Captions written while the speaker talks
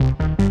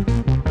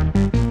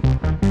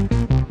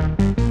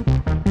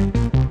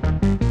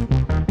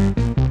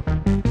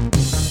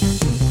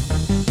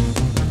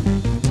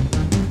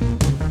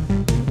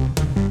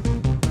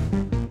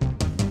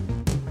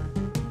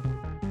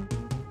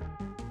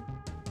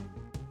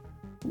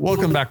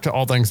Welcome back to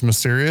All Things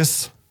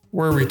Mysterious,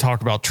 where we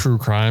talk about true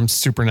crime,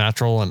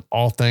 supernatural, and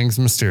all things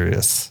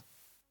mysterious.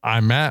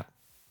 I'm Matt.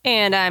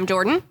 And I'm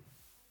Jordan.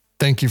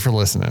 Thank you for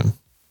listening.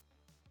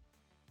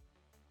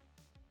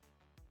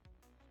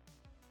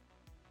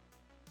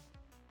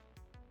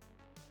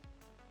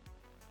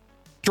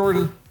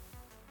 Jordan,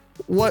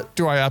 what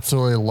do I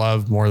absolutely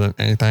love more than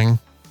anything?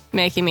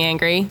 Making me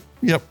angry.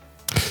 Yep.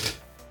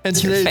 And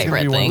today's going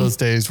to be one of those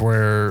days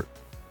where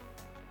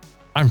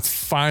I'm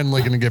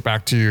finally going to get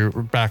back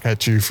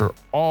at you for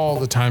all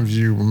the times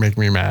you make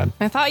me mad.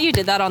 I thought you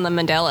did that on the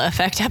Mandela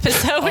Effect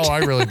episode. Oh, I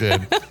really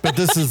did. But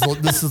this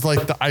is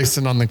like the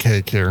icing on the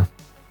cake here.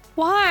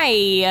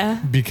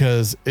 Why?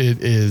 Because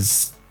it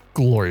is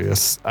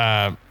glorious.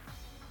 Why?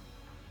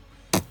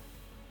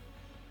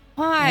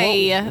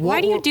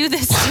 Why do you do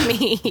this to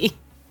me?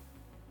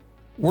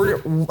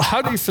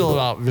 How do you feel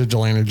about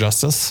vigilante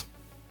justice?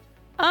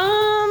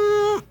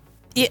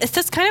 Yeah, it's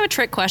just kind of a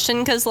trick question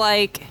because,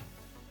 like,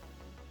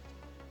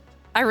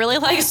 I really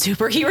like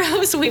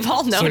superheroes. We've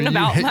all known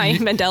about my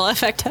Mandela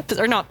Effect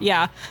episode, or not?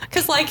 Yeah,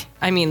 because, like,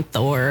 I mean,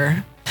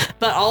 Thor,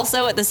 but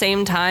also at the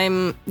same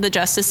time, the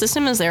justice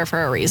system is there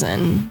for a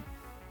reason,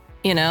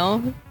 you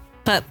know.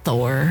 But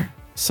Thor.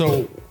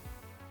 So,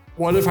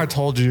 what if I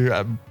told you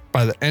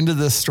by the end of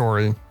this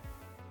story,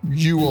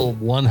 you will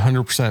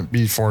 100%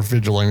 be for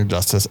vigilante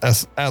justice,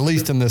 at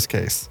least in this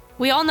case?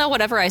 We all know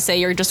whatever I say,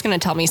 you're just going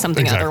to tell me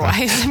something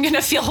otherwise. I'm going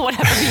to feel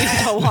whatever you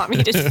don't want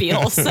me to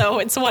feel. So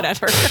it's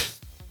whatever.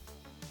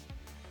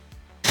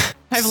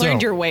 I've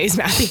learned your ways,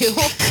 Matthew.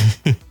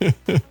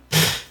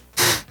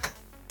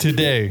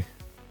 Today,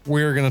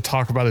 we're going to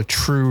talk about a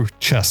true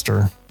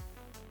Chester.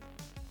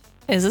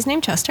 Is his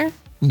name Chester?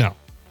 No.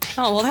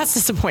 Oh, well, that's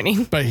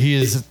disappointing. But he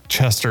is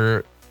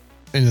Chester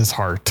in his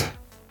heart.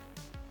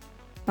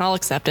 I'll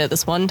accept it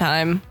this one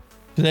time.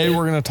 Today,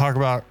 we're going to talk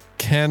about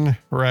Ken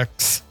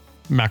Rex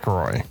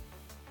McElroy.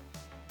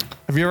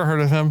 Have you ever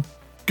heard of him?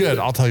 Good.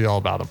 I'll tell you all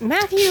about him.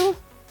 Matthew.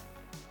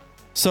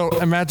 So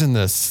imagine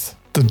this.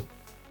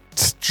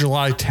 It's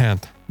July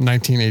 10th,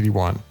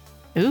 1981.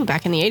 Ooh,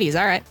 back in the 80s.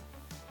 All right.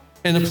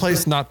 In a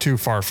place not too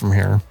far from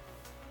here.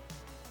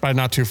 By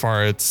not too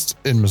far, it's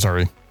in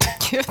Missouri.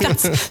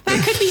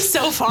 That could be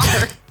so far.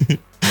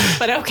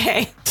 But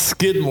okay.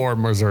 Skidmore,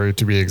 Missouri,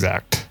 to be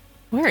exact.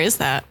 Where is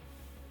that?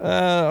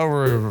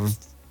 Over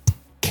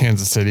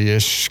Kansas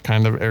City-ish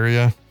kind of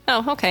area.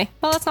 Oh, okay.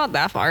 Well, that's not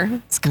that far.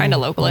 It's kind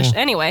of localish. Yeah.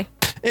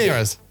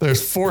 Anyways,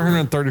 there's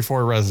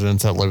 434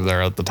 residents that lived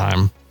there at the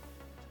time.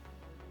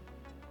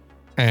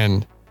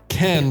 And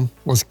Ken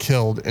was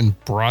killed in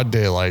broad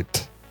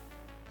daylight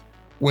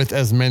with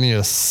as many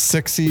as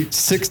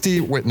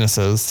 60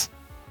 witnesses.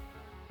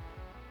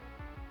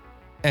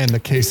 And the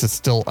case is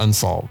still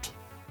unsolved.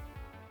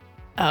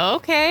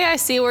 Okay, I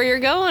see where you're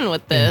going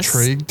with this.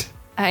 Intrigued?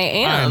 I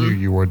am. I knew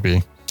you would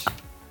be.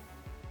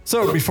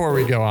 So before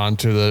we go on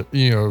to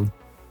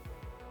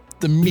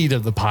the meat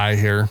of the pie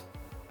here.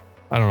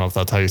 I don't know if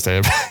that's how you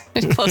say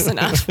it. Close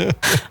enough.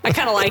 I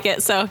kind of like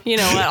it. So you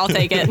know what? I'll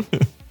take it.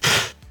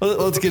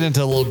 Let's get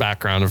into a little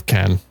background of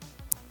Ken.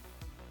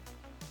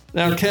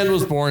 Now, Ken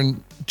was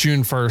born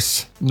June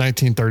 1st,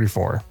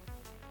 1934.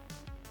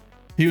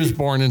 He was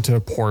born into a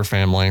poor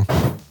family.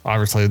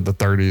 Obviously, the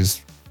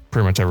 30s,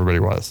 pretty much everybody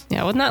was.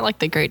 Yeah, wasn't that like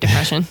the Great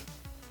Depression?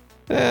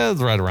 It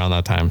was right around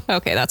that time.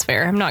 Okay, that's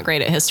fair. I'm not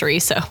great at history,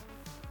 so.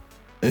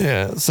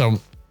 Yeah, so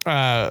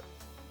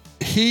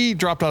he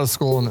dropped out of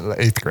school in the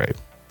 8th grade.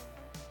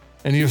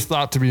 And he was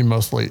thought to be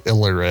mostly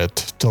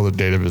illiterate till the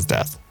date of his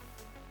death.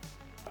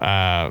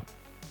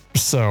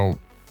 So,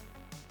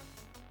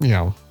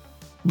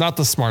 not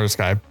the smartest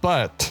guy,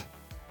 but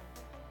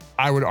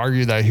I would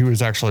argue that he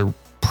was actually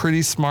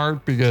pretty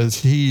smart because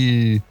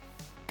he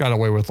got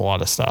away with a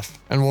lot of stuff.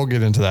 And we'll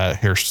get into that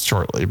here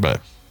shortly,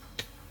 but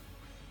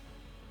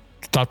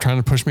stop trying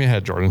to push me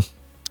ahead, Jordan.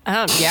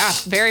 Yeah,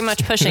 very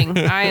much pushing.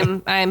 I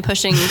am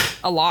pushing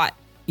a lot,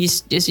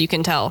 as you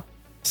can tell.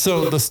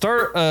 So the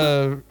start,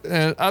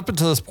 up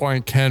until this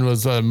point, Ken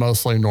was a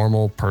mostly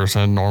normal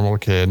person, normal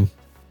kid.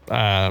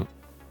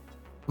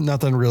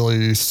 Nothing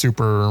really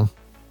super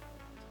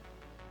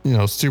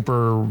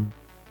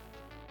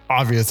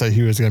obvious that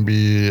he was going to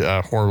be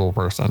a horrible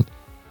person.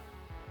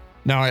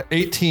 Now at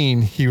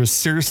 18, he was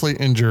seriously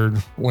injured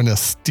when a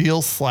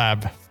steel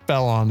slab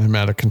fell on him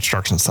at a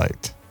construction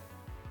site.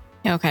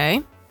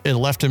 Okay. It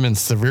left him in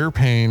severe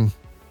pain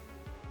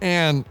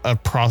and a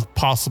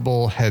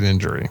possible head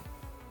injury.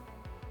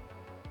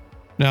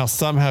 Now,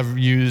 some have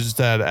used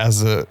that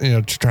as to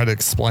try to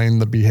explain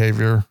the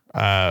behavior,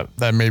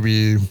 that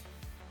maybe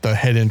the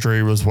head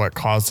injury was what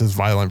caused his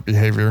violent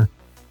behavior.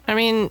 I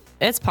mean,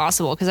 it's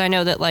possible because I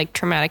know that like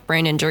traumatic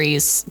brain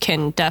injuries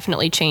can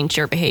definitely change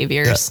your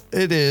behaviors. Yeah,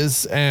 it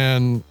is.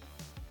 And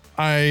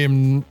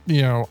I'm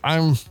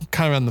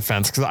kind of on the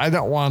fence because I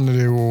don't want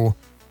to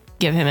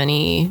give him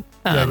any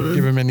outs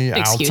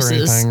or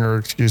anything or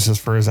excuses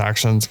for his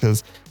actions.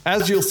 Because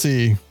as you'll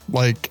see,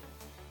 like,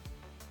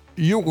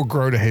 you will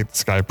grow to hate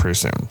this guy pretty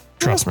soon.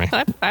 Trust me.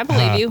 I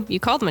believe you. You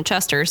called him a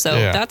Chester, so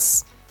yeah.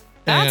 that's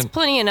That's And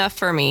plenty enough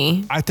for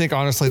me. I think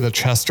honestly, the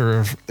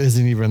Chester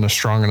isn't even a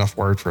strong enough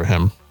word for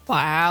him.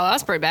 Wow,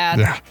 that's pretty bad.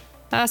 Yeah.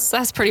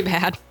 That's pretty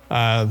bad.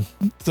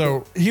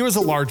 So he was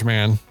a large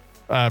man,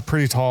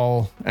 pretty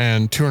tall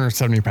and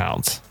 270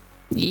 pounds.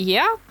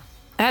 Yeah,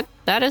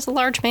 that is a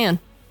large man.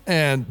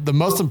 And the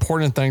most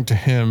important thing to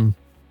him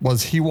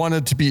was he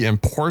wanted to be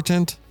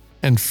important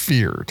and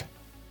feared.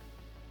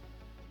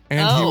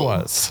 And he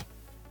was.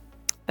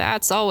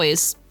 That's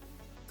always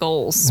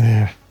goals.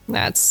 Yeah.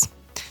 That's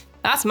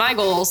my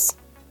goals.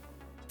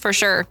 For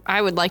sure.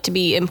 I would like to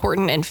be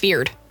important and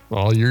feared.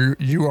 Well,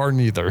 you are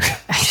neither.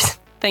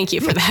 Thank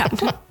you for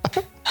that.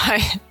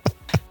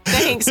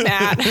 Thanks,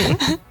 Matt.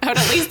 I would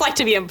at least like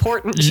to be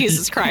important.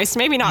 Jesus Christ.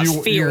 Maybe not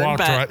feared,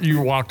 but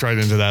you walked right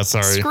into that.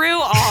 Sorry. Screw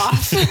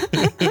off.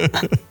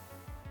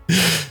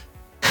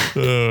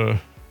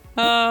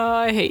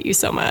 I hate you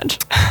so much.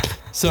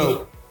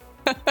 So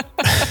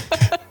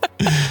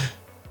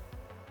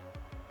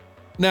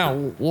now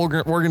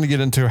we're going to get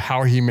into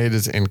how he made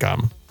his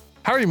income,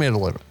 how he made a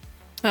living.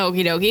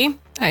 Okie dokie.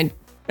 I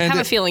have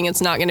a feeling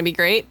it's not going to be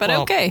great, but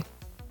okay.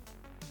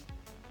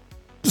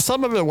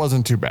 Some of it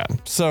wasn't too bad.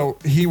 So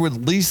he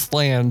would lease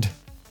land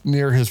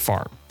near his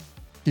farm.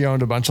 He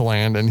owned a bunch of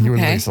land and he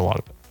would lease a lot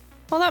of it.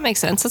 Well, that makes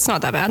sense. It's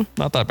not that bad.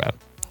 Not that bad.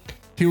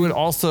 He would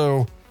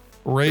also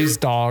raise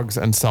dogs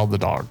and sell the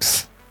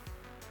dogs.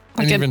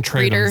 Like and even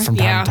trade them from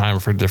time to time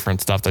for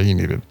different stuff that he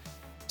needed.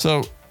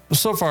 So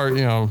far,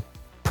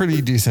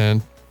 pretty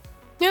decent.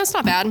 Yeah, it's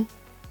not bad.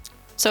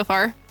 So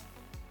far.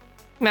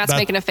 Matt's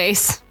making a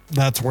face.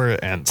 That's where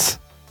it ends.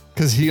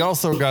 Because he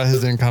also got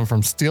his income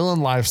from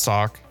stealing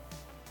livestock,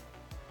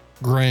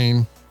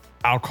 grain,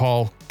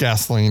 alcohol,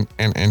 gasoline,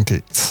 and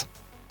antiques.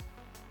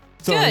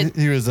 So Good.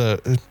 he was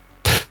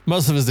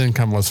most of his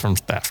income was from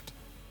theft.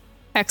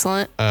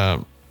 Excellent.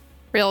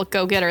 Real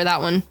go-getter,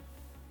 that one.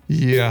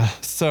 Yeah.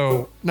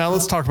 So now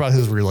let's talk about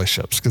his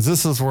relationships, because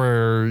this is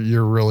where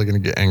you're really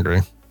going to get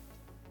angry.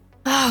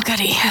 Oh,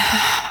 goody.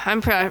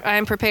 I'm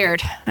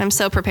prepared. I'm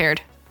so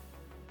prepared.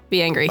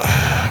 Be angry.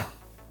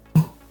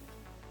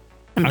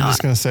 I'm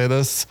just going to say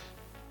this.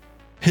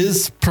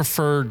 His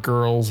preferred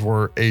girls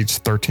were age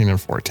 13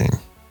 and 14.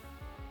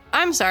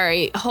 I'm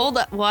sorry. Hold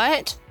up.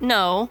 What?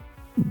 No.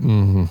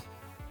 Mm-hmm.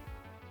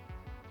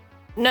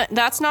 No,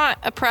 that's not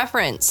a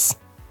preference.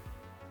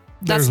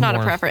 There's that's not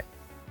more. A preference.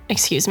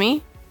 Excuse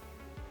me?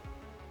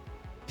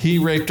 He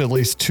raped at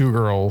least 2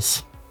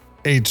 girls,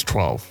 age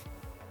 12.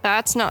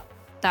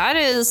 That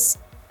is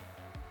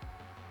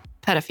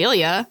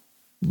pedophilia.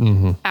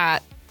 Mm-hmm.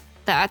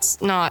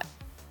 That's not.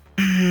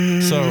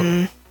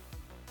 So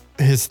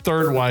his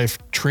third wife,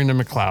 Trina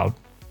McLeod,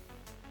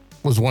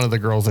 was one of the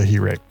girls that he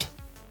raped.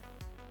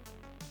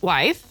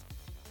 Wife?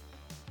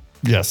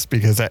 Yes,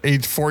 because at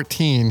age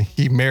 14,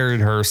 he married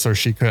her so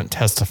she couldn't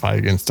testify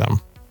against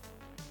him.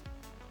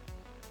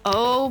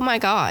 Oh my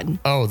God.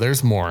 Oh,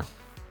 there's more.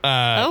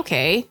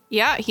 Okay.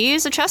 Yeah, he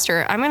is a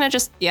Chester. I'm going to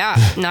just,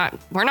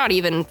 we're not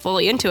even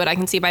fully into it. I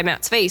can see by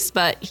Matt's face,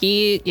 but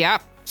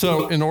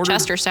So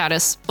Chester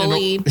status,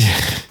 fully.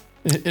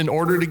 In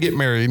order to get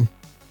married,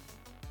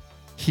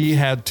 he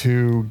had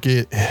to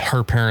get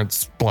her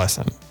parents'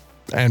 blessing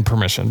and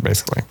permission,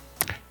 basically.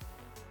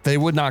 They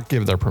would not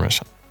give their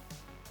permission.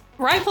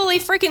 Rightfully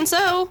freaking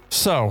so.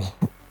 So,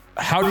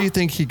 how do you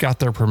think he got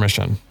their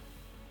permission?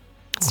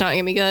 It's not going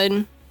to be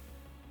good.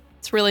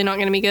 It's really not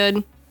going to be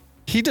good.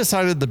 He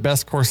decided the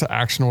best course of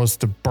action was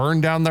to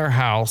burn down their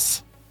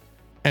house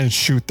and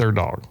shoot their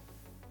dog.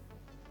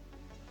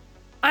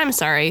 I'm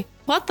sorry.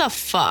 What the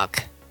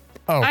fuck?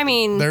 Oh, I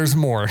mean, there's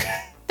more.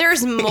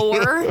 There's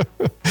more.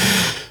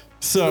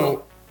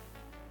 So,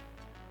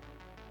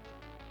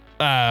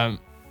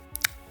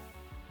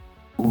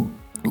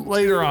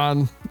 later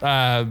on,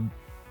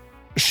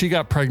 she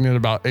got pregnant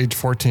about age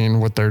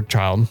 14 with their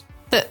child.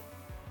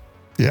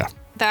 Yeah.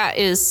 That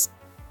is.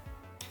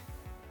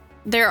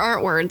 There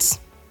aren't words.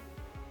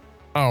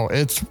 Oh,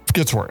 it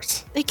gets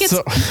worse. It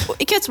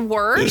gets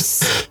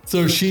worse.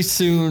 So she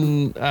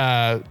soon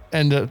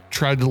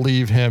tried to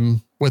leave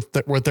him with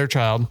their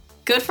child.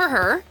 Good for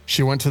her.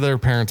 She went to their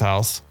parents'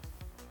 house.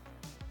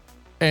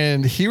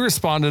 And he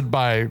responded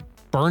by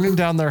burning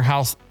down their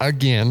house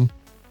again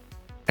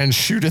and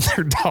shooting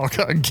their dog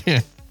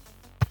again.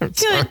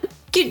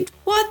 Good.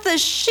 What the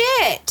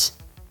shit?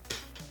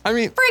 I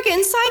mean,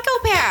 freaking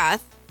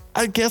psychopath.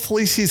 I guess at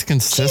least he's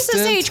consistent.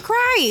 Jesus H.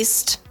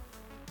 Christ.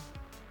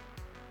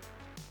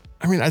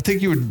 I mean, I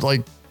think you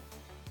would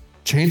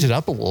change it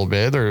up a little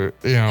bit, or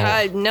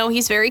No,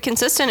 he's very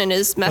consistent in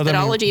his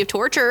methodology of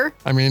torture.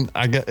 I mean,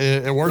 I get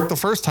it worked the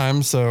first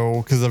time,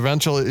 so because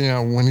eventually,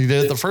 when he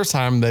did it the first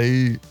time,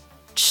 they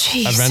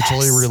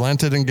eventually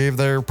relented and gave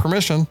their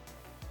permission.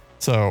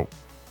 So,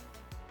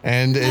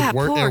 and it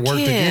worked. It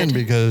worked again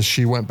because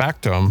she went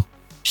back to him.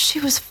 She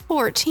was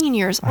 14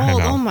 years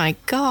old. Oh my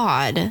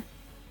God.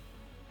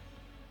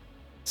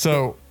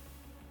 So,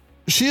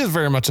 she is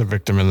very much a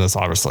victim in this,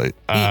 obviously.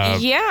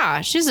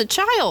 Yeah, she's a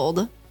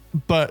child.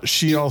 But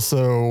she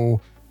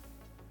also,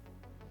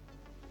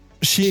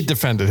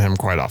 defended him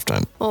quite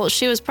often. Well,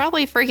 she was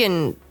probably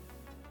freaking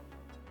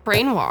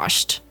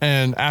brainwashed.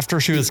 And after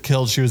she was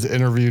killed, she was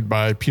interviewed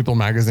by People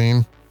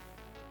magazine.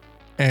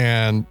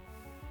 And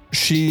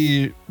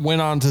she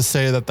went on to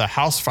say that the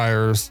house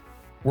fires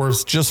were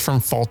just from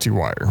faulty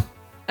wire.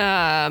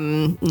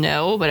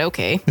 No, but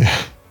okay.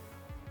 Yeah.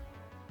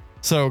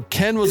 So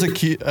Ken was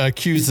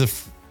accused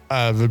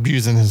of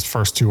abusing his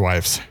first two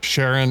wives,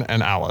 Sharon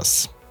and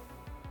Alice.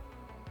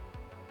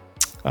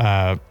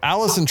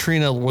 Alice and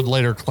Trina would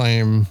later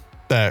claim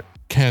that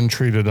Ken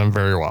treated them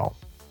very well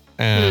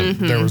and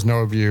there was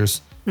no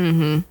abuse.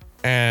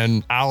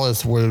 And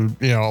Alice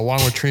would,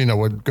 along with Trina,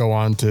 would go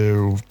on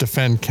to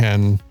defend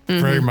Ken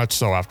very much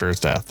so after his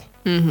death.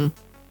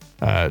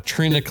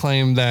 Trina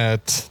claimed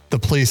that the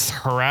police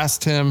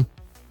harassed him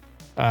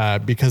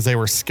because they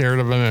were scared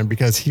of him and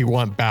because he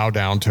wouldn't bow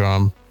down to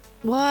him.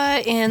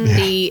 What in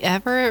the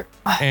ever?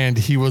 And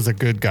he was a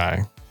good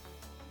guy.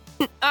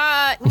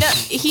 No,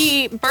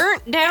 he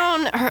burnt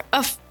down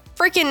a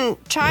freaking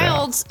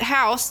child's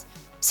house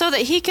so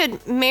that he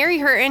could marry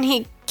her, and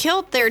he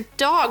killed their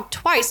dog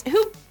twice.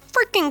 Who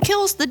freaking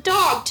kills the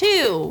dog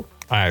too?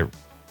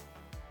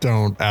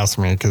 Don't ask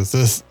me,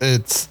 because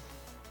it's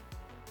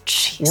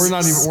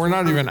Jesus. we're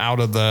not even out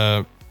of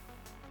the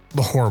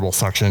horrible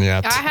section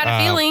yet. I had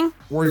a feeling.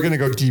 We're gonna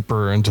go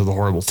deeper into the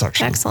horrible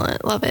section.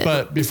 Excellent, love it.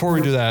 But before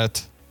we do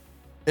that,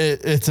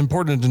 it's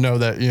important to know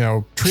that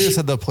Trina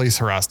said the police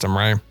harassed him,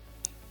 right?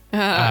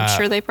 I'm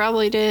sure they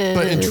probably did.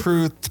 But in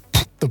truth,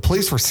 the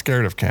police were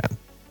scared of Ken.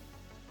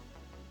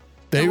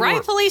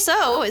 Rightfully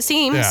so, it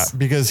seems. Yeah,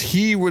 because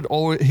he was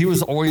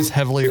always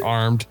heavily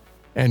armed,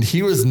 and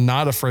he was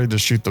not afraid to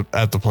shoot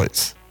at the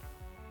police.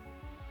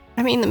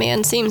 I mean, the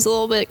man seems a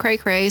little bit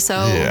cray-cray, so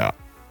yeah.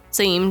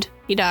 Seemed.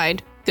 He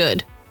died.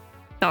 Good.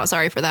 Not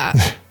sorry for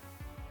that.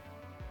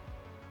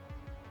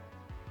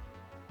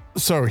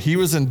 So he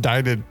was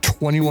indicted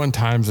 21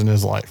 times in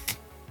his life.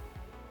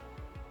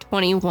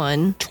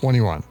 21.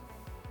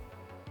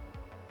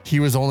 He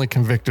was only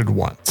convicted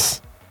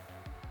once.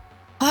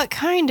 What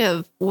kind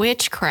of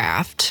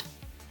witchcraft?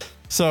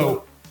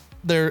 So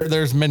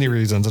there's many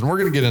reasons, and we're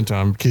going to get into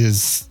them,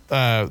 because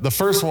the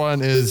first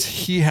one is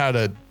he had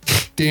a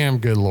damn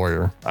good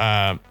lawyer.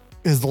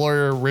 His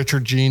lawyer,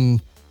 Richard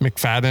Gene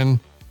McFadden,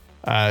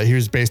 he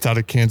was based out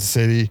of Kansas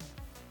City,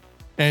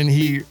 and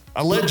he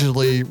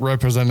allegedly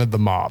represented the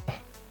mob.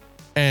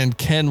 And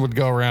Ken would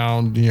go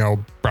around,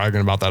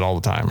 bragging about that all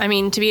the time. I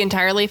mean, to be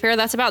entirely fair,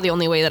 that's about the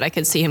only way that I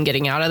could see him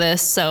getting out of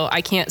this. So I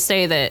can't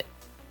say that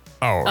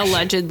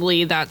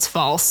allegedly that's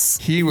false.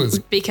 He was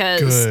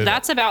because good.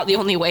 That's about the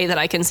only way that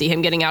I can see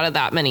him getting out of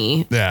that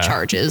many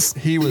charges.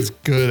 He was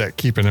good at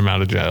keeping him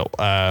out of jail.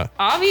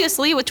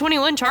 Obviously, with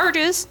 21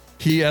 charges.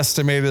 He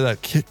estimated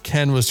that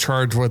Ken was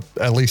charged with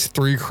at least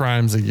 3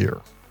 crimes a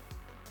year.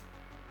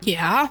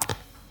 Yeah.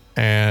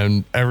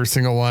 And every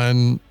single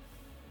one.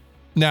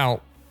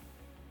 Now,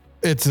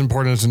 it's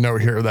important to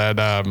note here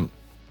that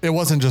it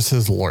wasn't just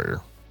his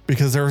lawyer,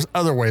 because there was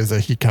other ways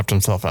that he kept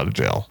himself out of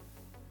jail.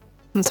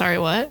 I'm sorry,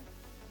 what?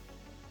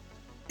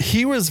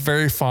 He was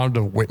very fond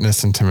of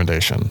witness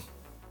intimidation.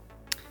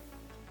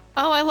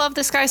 Oh, I love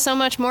this guy so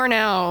much more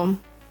now.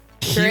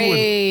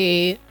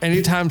 Great.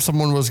 Anytime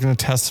someone was going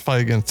to testify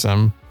against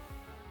him,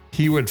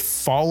 he would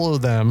follow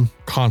them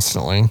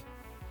constantly,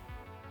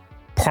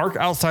 park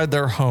outside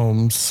their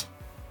homes,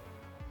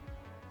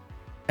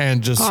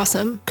 and just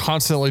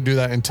constantly do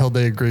that until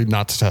they agreed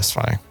not to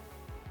testify.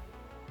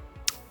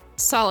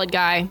 Solid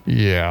guy.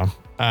 Yeah.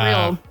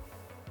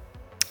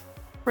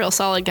 Real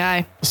solid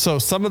guy. So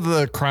some of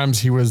the crimes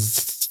he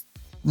was,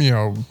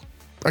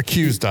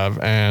 accused of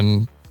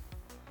and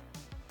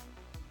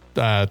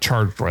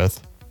charged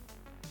with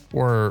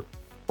were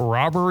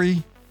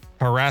robbery,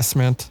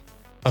 harassment,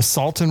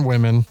 assault on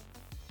women,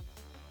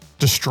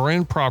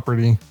 destroying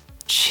property,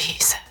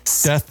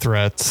 Jesus, death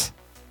threats,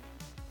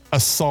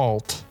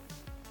 assault,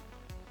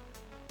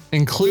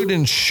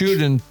 including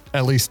shooting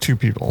at least 2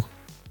 people.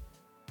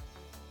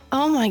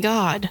 Oh my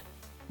God.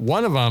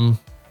 One of them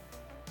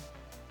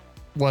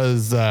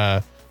was,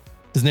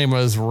 his name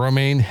was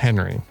Romaine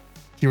Henry.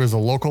 He was a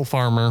local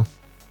farmer.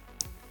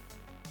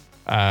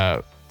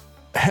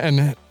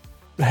 And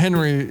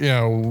Henry,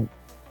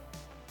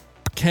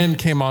 Ken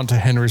came onto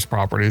Henry's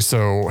property.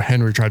 So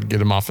Henry tried to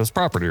get him off his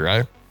property,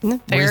 right? Fair.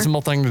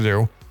 Reasonable thing to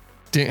do.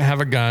 Didn't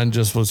have a gun,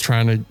 just was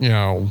trying to,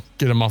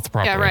 get him off the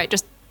property. Yeah, right.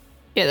 Just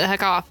get the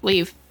heck off,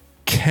 leave.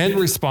 Ken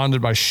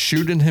responded by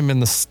shooting him in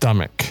the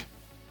stomach.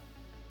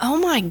 Oh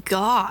my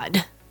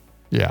God.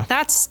 Yeah.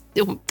 That's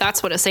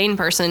what a sane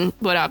person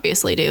would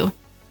obviously do.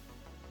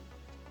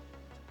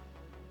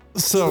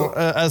 So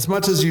as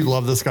much as you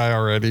love this guy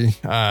already,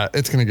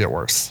 it's going to get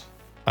worse.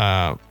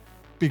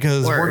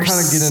 Because we're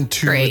kind of getting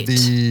to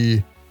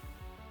the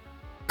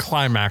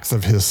climax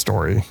of his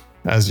story,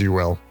 as you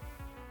will.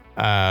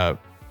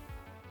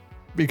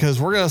 Because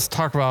we're going to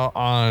talk about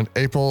on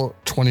April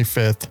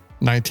 25th,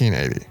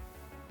 1980.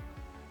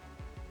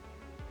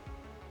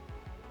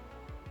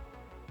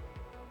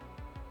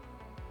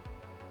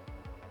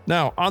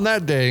 Now, on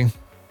that day,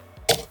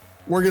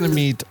 we're going to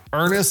meet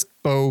Ernest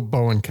Bo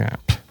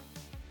Bowenkamp.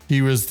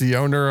 He was the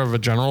owner of a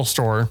general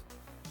store.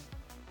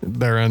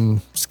 They're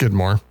in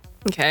Skidmore.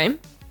 Okay.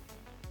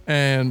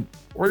 And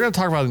we're going to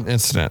talk about an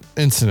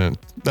incident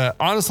that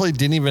honestly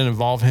didn't even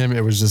involve him.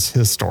 It was just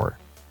his store.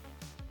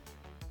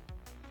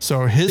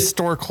 So his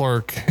store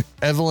clerk,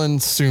 Evelyn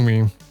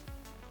Sumi,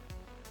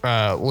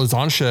 was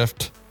on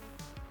shift.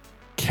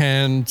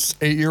 Ken's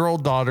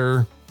 8-year-old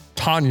daughter,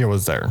 Tanya,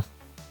 was there.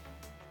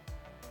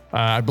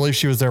 I believe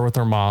she was there with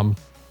her mom.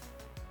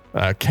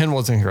 Ken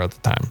wasn't here at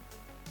the time.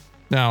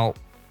 Now,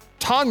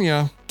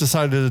 Tanya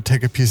decided to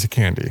take a piece of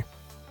candy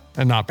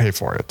and not pay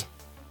for it.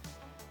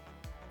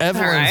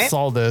 Evelyn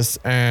saw this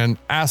and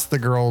asked the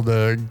girl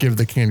to give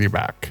the candy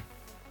back.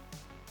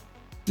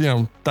 You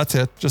know, that's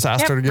it. Just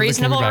asked her to give the candy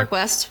back. Reasonable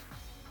request.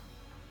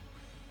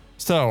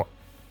 So,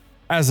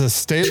 as a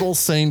stable,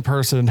 sane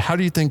person, how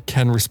do you think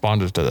Ken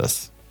responded to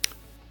this?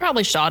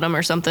 Probably shot him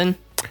or something.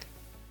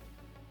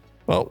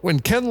 Well, when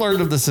Ken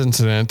learned of this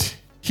incident,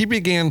 he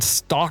began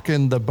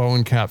stalking the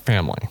Bone Cat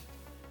family.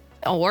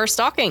 Oh, we're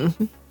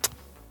stalking.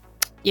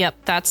 Yep,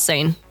 that's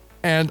sane.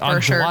 And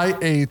on July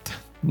 8th,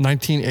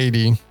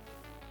 1980,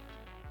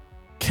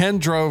 Ken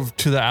drove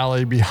to the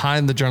alley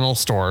behind the general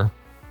store.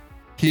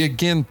 He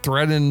again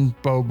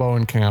threatened Bo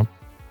Bowenkamp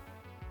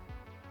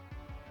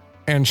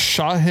and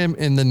shot him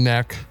in the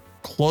neck,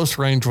 close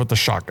range with a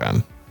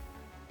shotgun.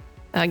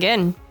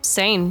 Again,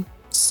 sane.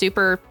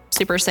 Super,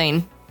 super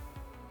sane.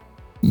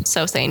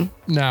 So sane.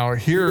 Now,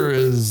 here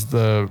is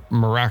the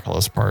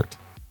miraculous part.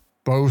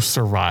 Bo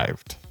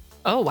survived.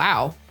 Oh,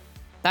 wow.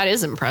 That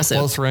is impressive.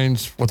 Close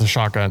range with a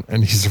shotgun,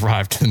 and he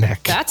survived the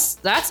neck. That's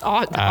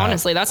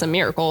honestly, that's a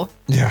miracle.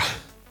 Yeah.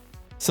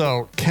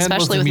 So Ken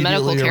especially was with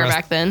medical care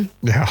back then.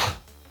 Yeah.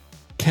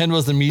 Ken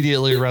was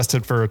immediately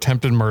arrested for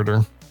attempted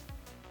murder.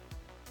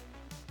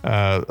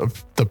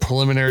 The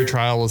preliminary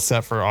trial was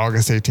set for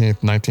August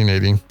 18th,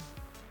 1980.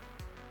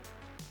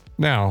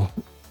 Now,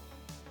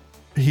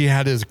 he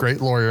had his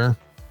great lawyer,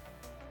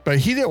 but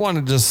he didn't want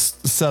to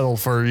just settle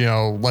for,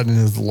 letting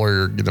his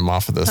lawyer get him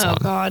off of this one.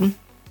 Oh, God.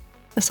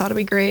 This ought to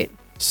be great.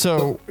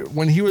 So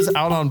when he was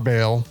out on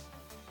bail,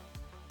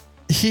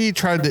 he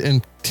tried to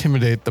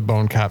intimidate the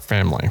Bone Cat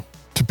family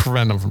to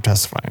prevent them from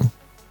testifying.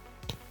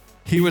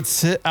 He would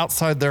sit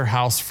outside their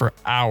house for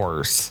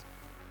hours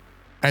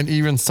and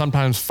even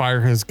sometimes fire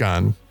his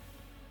gun.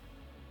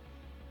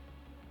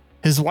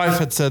 His wife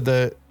had said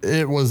that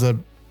it was a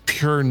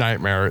pure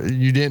nightmare.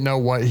 You didn't know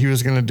what he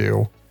was going to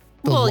do.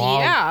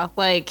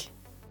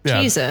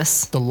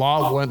 Jesus. The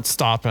law wouldn't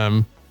stop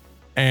him.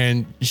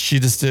 And she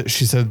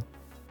said,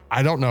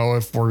 I don't know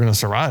if we're going to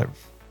survive.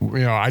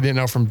 I didn't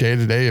know from day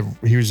to day if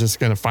he was just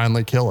going to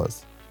finally kill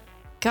us.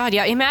 God,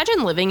 yeah.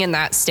 Imagine living in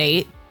that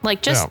state.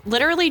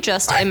 Literally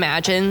just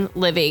imagine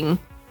living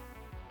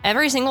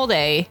every single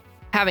day,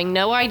 having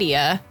no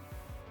idea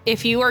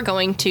if you are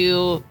going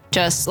to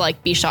just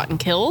be shot and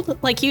killed.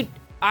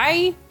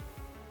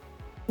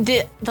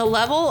 The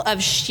level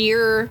of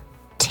sheer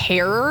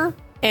terror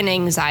and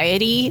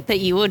anxiety that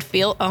you would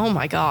feel. Oh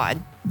my God.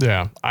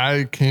 Yeah.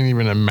 I can't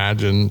even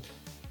imagine.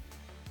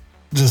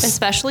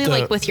 Especially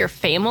with your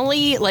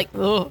family,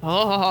 no.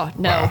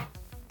 Wow.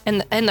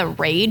 And the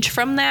rage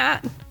from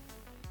that.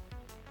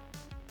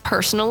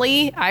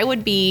 Personally, I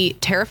would be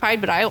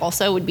terrified, but I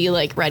also would be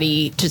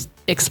ready to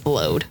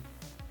explode.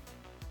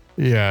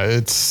 Yeah,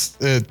 it's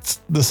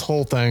this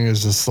whole thing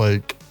is just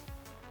you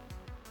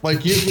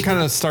can kind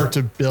of start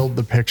to build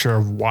the picture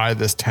of why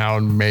this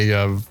town may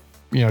have,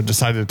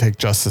 decided to take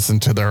justice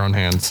into their own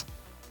hands.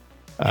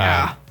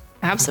 Yeah,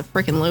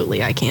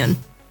 absolutely, I can.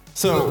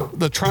 So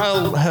the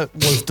trial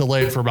was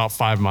delayed for about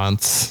 5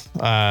 months,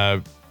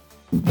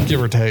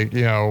 give or take,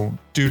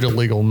 due to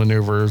legal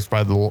maneuvers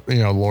by the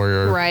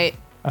lawyer. Right.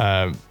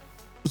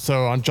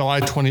 So on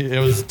it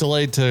was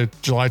delayed to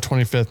July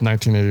 25th,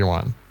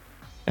 1981.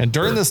 And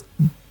during this,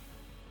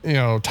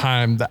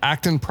 time, the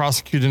acting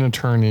prosecuting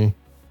attorney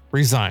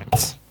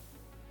resigns.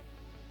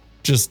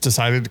 Just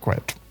decided to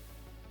quit.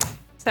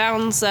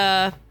 Sounds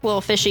a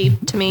little fishy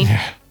to me.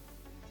 Yeah.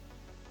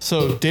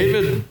 So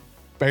David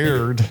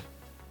Baird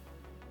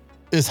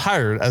is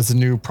hired as the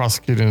new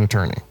prosecuting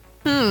attorney.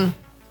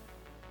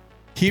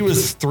 He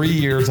was 3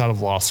 years out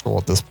of law school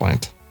at this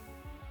point.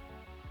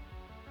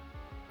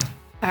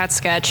 That's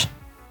sketch.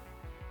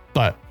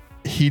 But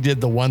he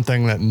did the one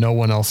thing that no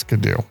one else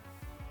could do.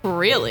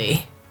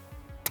 Really?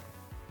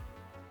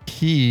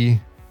 He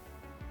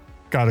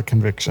got a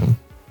conviction.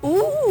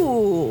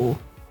 Ooh,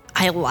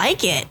 I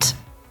like it.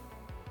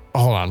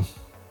 Hold on.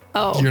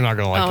 Oh. You're not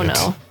going to like it.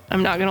 Oh, no.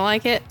 I'm not going to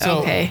like it? So,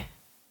 okay.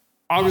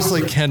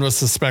 Obviously, Ken was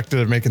suspected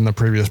of making the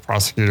previous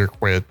prosecutor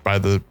quit by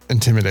the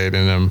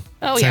intimidating him.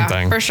 Oh, Same yeah,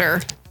 thing. for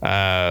sure.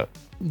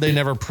 They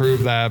never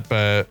proved that,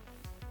 but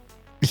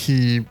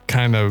he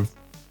kind of,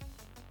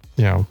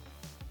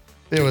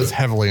 it was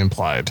heavily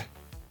implied.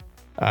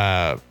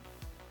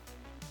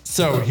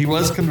 So he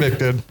was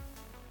convicted,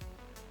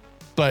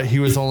 but he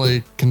was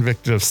only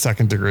convicted of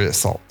second-degree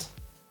assault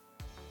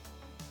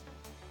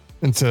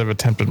instead of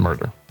attempted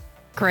murder.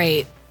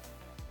 Great.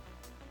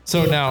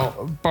 So now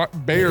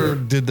Bayer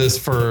did this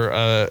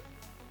for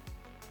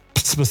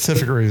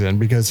specific reason,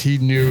 because he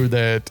knew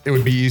that it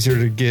would be easier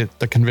to get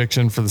the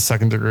conviction for the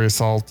second-degree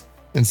assault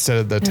instead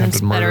of the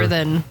attempted murder. Better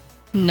than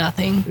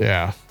nothing.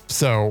 Yeah.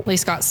 So at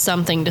least got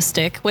something to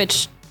stick,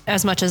 which,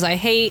 as much as I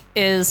hate,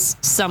 is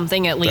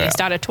something at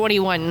least out of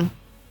 21.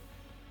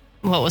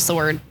 What was the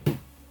word?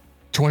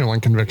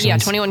 21 convictions. Yeah,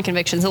 21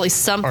 convictions. At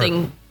least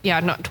something.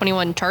 Not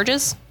 21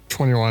 charges.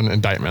 21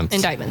 indictments.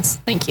 Indictments.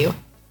 Thank you.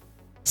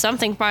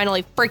 Something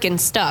finally freaking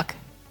stuck.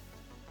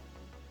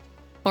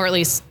 Or at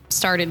least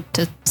started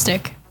to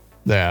stick.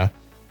 Yeah.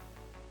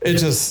 It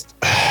just...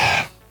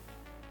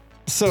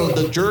 So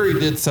the jury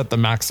did set the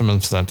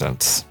maximum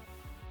sentence.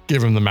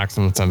 Give him the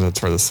maximum sentence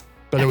for this.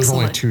 But Excellent. It was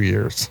only 2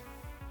 years.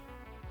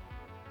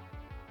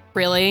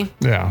 Really?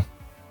 Yeah.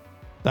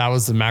 That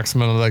was the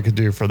maximum they could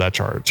do for that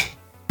charge.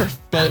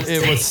 But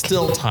it was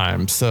still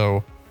time.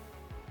 So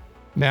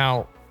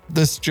now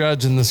this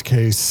judge in this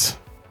case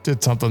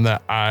did something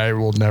that I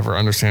will never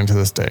understand to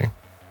this day.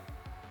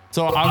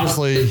 So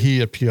obviously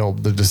he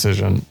appealed the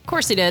decision. Of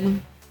course he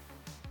did.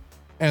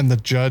 And the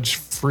judge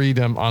freed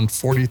him on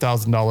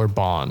 $40,000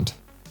 bond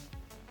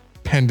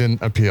pending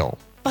appeal.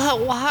 But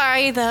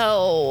why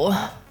though?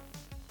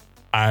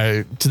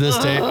 To this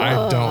day,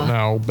 I don't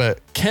know,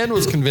 but Ken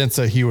was convinced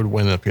that he would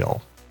win an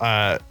appeal.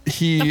 Of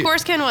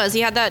course Ken was.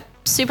 He had that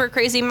super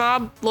crazy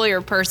mob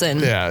lawyer person.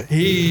 Yeah.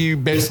 He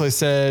basically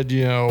said,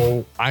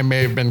 I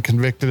may have been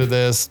convicted of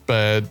this,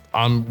 but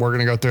we're going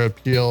to go through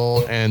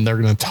appeal and they're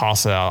going to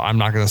toss it out. I'm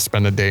not going to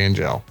spend a day in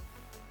jail.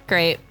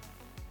 Great.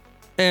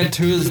 And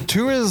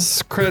to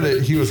his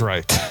credit, he was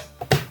right.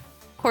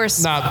 Of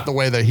course. Not the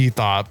way that he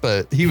thought,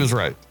 but he was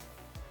right.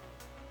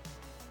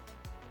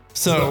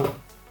 So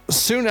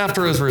soon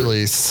after his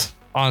release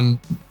on,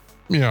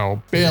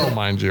 bail,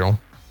 mind you,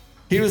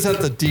 he was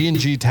at the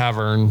D&G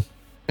Tavern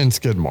in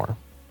Skidmore.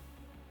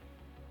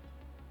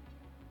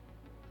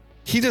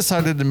 He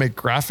decided to make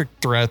graphic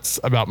threats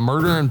about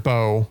murder and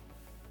Bo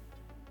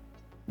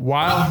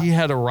while he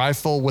had a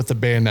rifle with a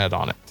bayonet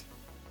on it.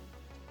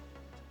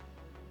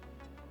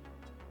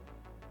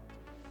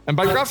 And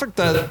by graphic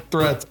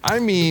threats, I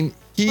mean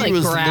he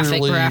was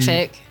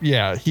graphic.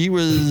 Yeah, he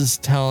was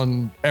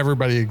telling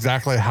everybody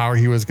exactly how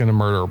he was going to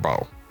murder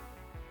Bo.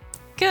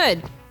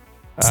 Good.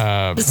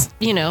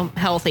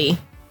 Healthy.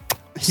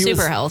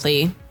 Super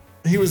healthy.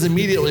 He was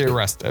immediately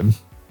arrested,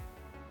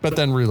 but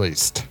then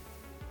released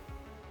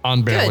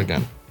on bail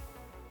again.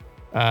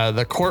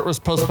 The court was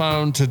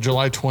postponed to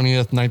July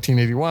 20th,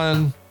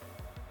 1981,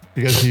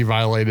 because he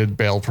violated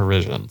bail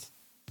provisions.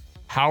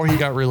 How he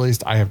got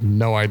released, I have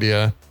no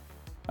idea.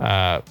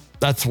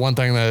 That's one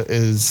thing that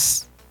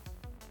is,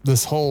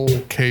 this whole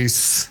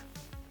case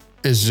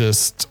is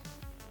just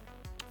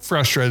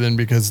frustrating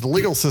because the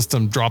legal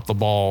system dropped the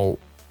ball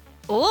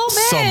a little bit.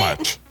 So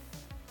much.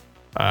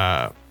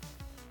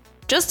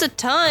 Just a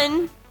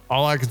ton.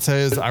 All I could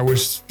say is I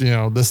wish,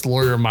 this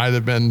lawyer might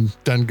have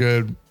done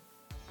good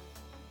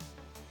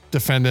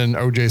defending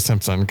O.J.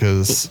 Simpson,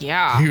 because he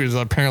was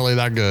apparently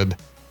that good.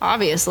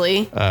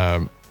 Obviously.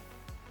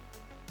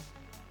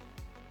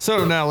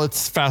 So now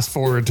let's fast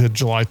forward to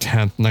July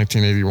 10th,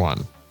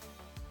 1981.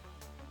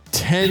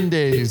 10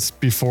 days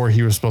before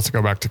he was supposed to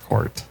go back to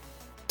court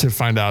to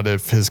find out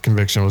if his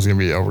conviction was going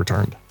to be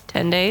overturned.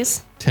 10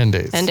 days? 10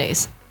 days. 10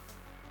 days.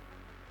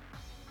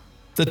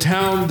 The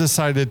town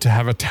decided to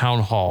have a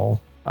town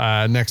hall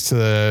next to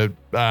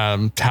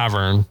the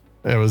tavern.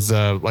 It was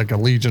like a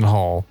Legion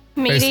Hall.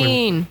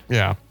 Meeting.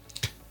 Yeah.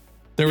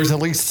 There was at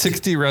least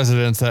 60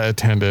 residents that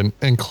attended,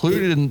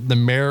 including the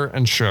mayor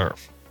and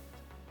sheriff.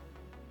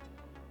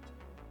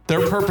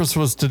 Their purpose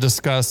was to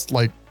discuss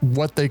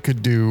what they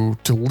could do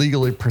to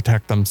legally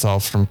protect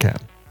themselves from Ken.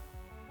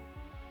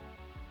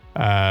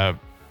 Now,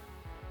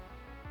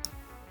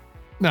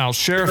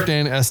 Sheriff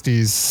Dan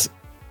Estes,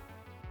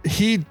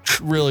 he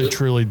really,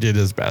 truly did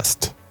his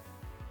best.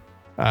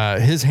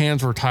 His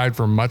hands were tied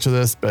for much of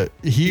this, but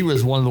he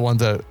was one of the ones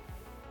that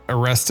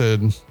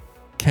arrested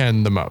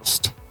Ken the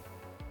most.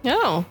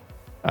 No.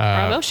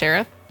 Bravo,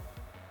 Sheriff.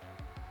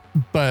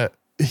 But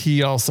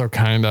he also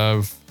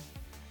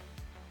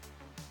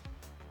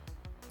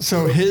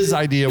so his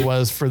idea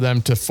was for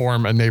them to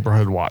form a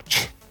neighborhood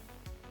watch.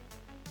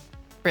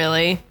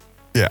 Really?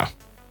 Yeah.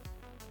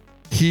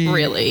 He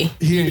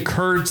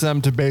encouraged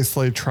them to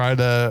basically try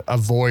to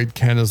avoid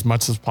Ken as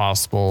much as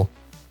possible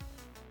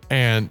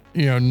and,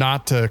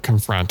 not to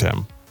confront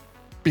him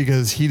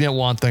because he didn't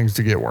want things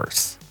to get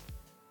worse.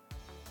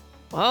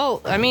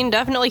 Well, I mean,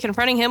 definitely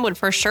confronting him would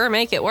for sure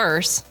make it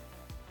worse.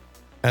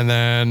 And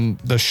then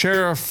the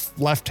sheriff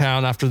left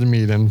town after the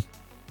meeting,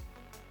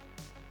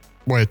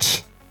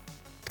 which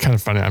kind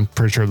of funny. I'm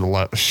pretty sure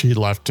she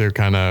left to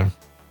kind of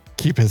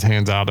keep his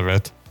hands out of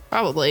it.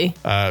 Probably.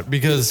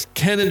 Because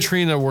Ken and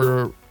Trina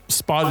were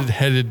spotted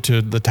headed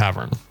to the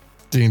tavern,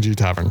 D&G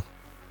Tavern.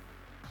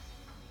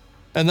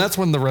 And that's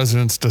when the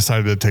residents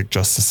decided to take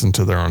justice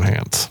into their own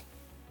hands.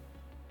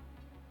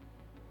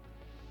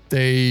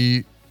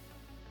 They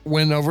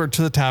went over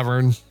to the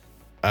tavern.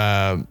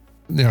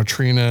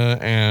 Trina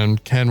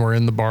and Ken were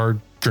in the bar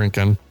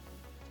drinking.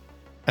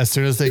 As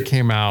soon as they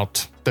came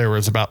out, there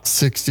was about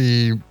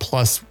 60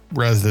 plus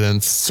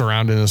residents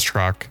surrounding his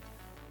truck.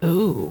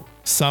 Ooh.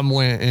 Some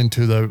went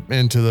into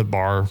the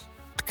bar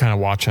to kind of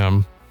watch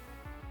him.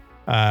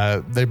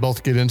 They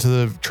both get into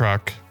the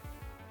truck.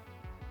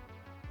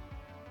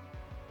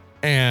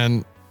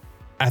 And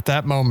at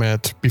that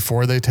moment,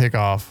 before they take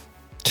off,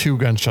 2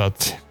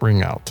 gunshots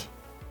ring out.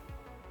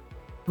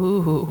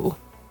 Ooh.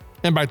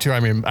 And by 2, I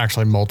mean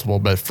actually multiple,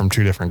 but from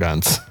 2 different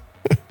guns.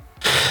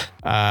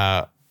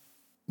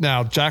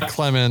 Now, Jack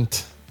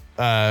Clement,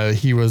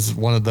 he was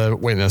one of the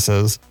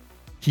witnesses.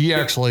 He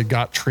actually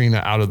got Trina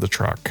out of the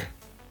truck.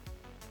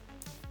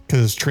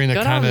 Because Trina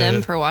kind of... Good on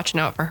them for watching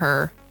out for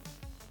her.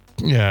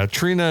 Yeah,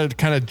 Trina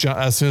kind of,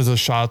 as soon as the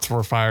shots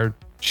were fired,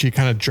 she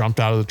kind of jumped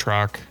out of the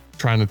truck,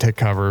 trying to take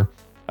cover.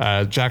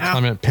 Jack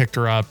Clement picked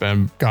her up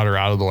and got her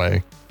out of the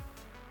way.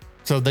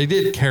 So they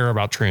did care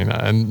about Trina,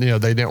 and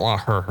they didn't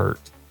want her hurt.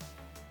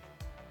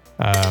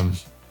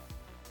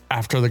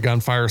 After the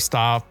gunfire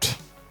stopped,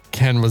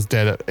 Ken was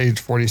dead at age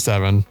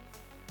 47.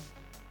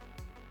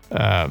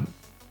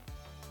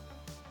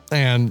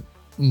 And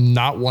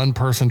not one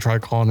person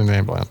tried calling an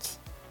ambulance.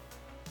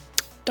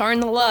 Darn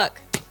the luck.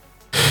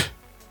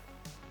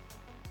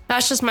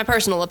 That's just my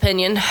personal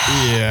opinion.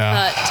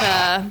 Yeah.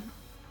 But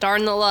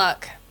darn the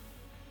luck.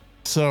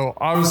 So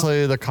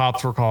obviously the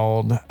cops were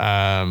called.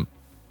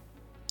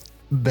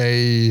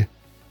 They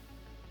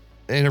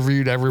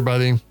interviewed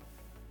everybody.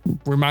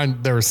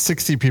 There were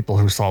 60 people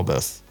who saw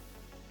this.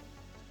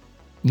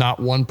 Not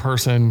one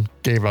person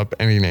gave up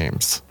any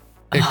names,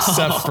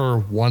 except for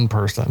one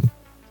person.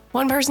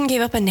 One person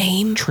gave up a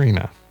name?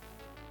 Trina.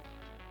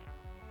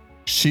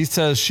 She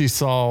says she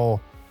saw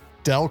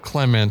Del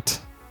Clement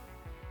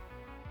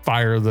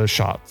fire the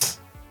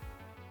shots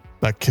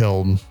that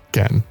killed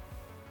Ken.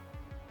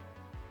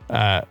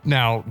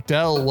 Now,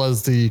 Del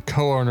was the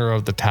co-owner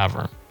of the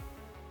tavern.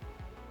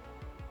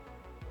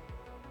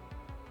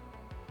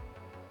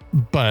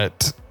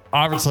 But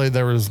obviously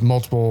there was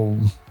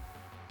multiple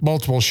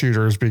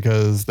shooters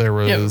because there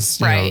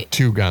was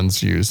 2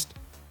 guns used.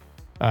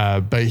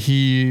 But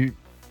he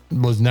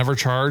was never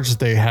charged.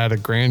 They had a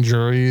grand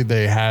jury.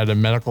 They had a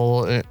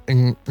medical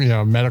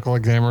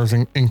examiner's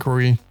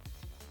inquiry.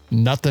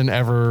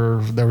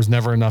 There was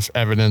never enough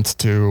evidence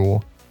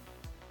to,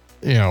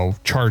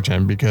 charge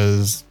him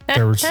because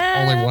there was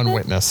only one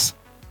witness.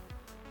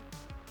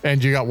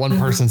 And you got one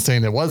person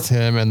saying it was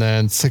him, and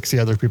then 60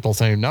 other people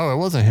saying, no, it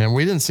wasn't him.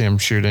 We didn't see him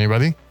shoot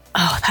anybody.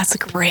 Oh, that's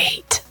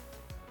great.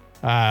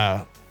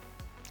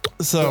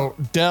 So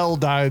Del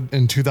died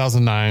in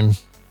 2009,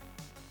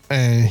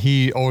 and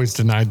he always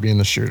denied being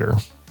the shooter.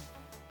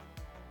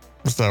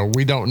 So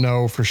we don't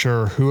know for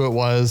sure who it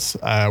was.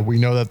 We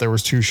know that there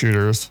was 2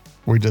 shooters.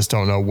 We just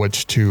don't know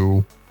which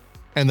 2.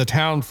 And the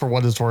town, for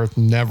what it's worth,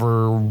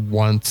 never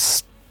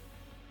once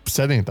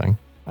said anything.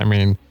 I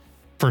mean,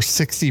 for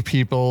 60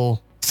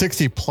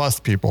 plus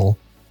people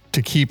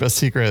to keep a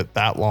secret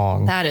that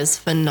long. That is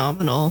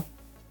phenomenal.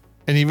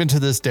 And even to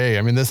this day,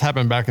 I mean, this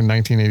happened back in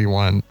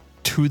 1981.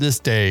 To this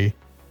day,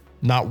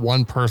 not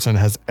one person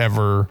has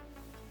ever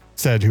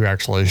said who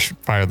actually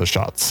fired the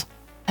shots.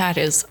 That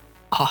is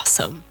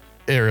awesome.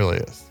 It really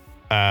is.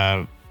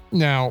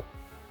 Now,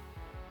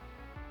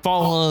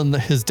 following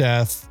his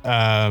death,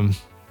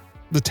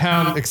 the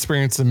town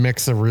experienced a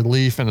mix of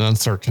relief and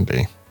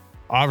uncertainty.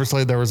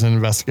 Obviously, there was an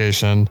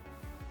investigation.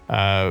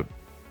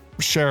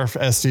 Sheriff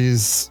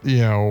Estes,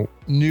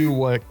 knew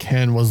what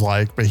Ken was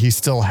like, but he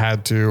still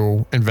had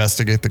to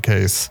investigate the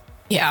case.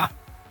 Yeah.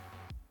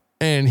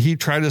 And he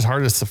tried his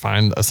hardest to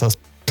find a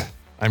suspect.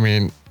 I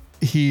mean,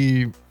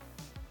 he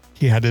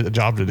had a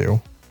job to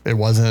do. It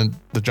wasn't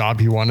the job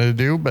he wanted to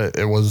do, but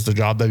it was the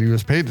job that he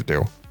was paid to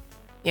do.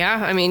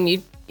 Yeah, I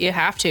mean, you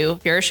have to.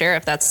 If you're a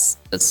sheriff, that's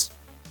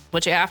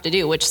what you have to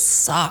do, which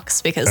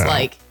sucks because,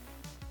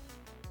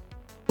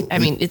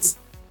 it's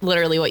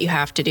literally what you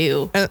have to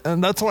do.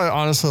 And that's why,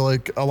 honestly,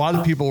 a lot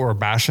of people were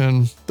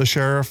bashing the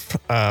sheriff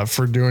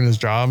for doing his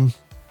job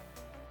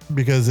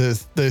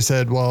because they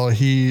said, well,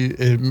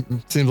 it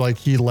seemed like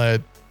he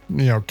let,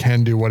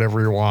 Ken do whatever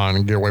he wanted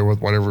and get away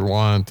with whatever he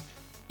wanted.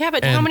 Yeah,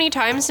 but how many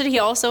times did he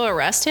also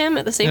arrest him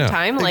at the same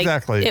time?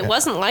 Exactly. It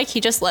wasn't like he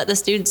just let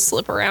this dude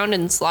slip around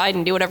and slide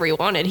and do whatever he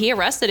wanted. He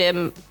arrested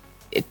him.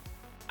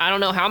 I don't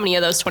know how many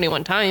of those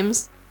 21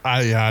 times.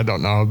 I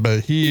don't know,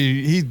 but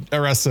he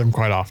arrested him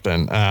quite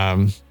often.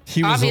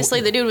 Obviously,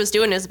 the dude was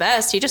doing his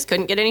best. He just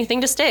couldn't get anything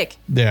to stick.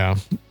 Yeah.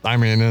 I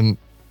mean, and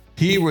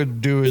he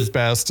would do his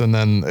best, and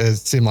then it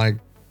seemed like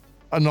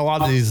in a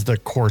lot of these, the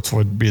courts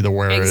would be the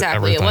where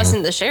exactly. everything. It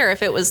wasn't the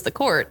sheriff, it was the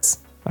courts.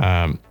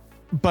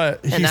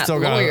 But he still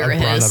got a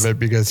brunt of it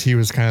because he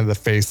was kind of the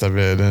face of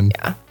it. And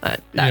yeah,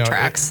 that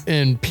tracks.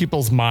 In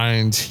people's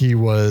minds, he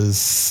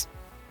was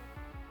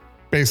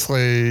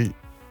basically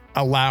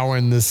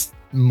allowing this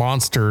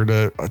monster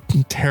to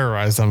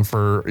terrorize them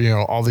for,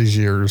 all these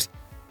years.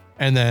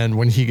 And then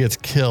when he gets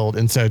killed,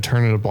 instead of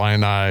turning a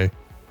blind eye,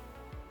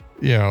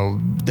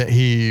 that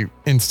he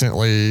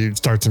instantly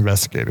starts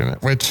investigating it,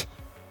 which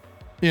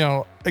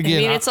again, I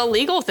mean, it's a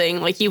legal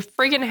thing. Like, you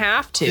freaking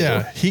have to.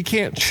 Yeah, he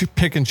can't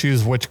pick and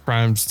choose which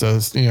crimes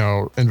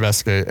to,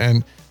 investigate.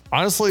 And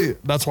honestly,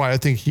 that's why I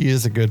think he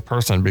is a good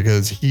person,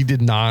 because he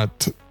did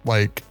not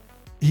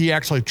he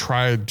actually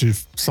tried to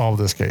solve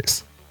this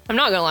case. I'm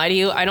not gonna lie to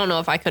you. I don't know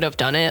if I could have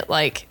done it.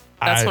 Like,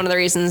 that's one of the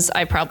reasons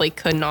I probably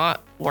could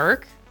not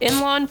work in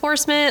law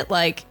enforcement.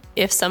 Like,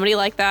 if somebody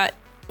like that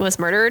was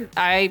murdered,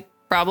 I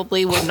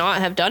probably would not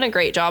have done a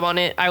great job on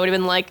it. I would have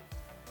been like,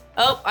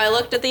 oh, I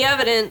looked at the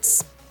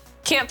evidence.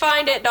 Can't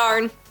find it,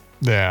 darn.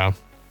 Yeah.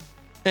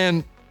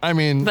 And I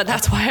mean, but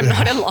that's why I'm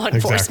not in law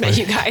enforcement,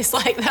 exactly. You guys.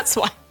 Like, that's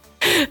why.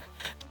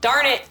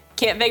 Darn it.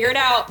 Can't figure it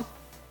out.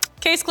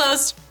 Case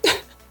closed.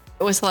 It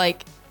was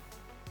like.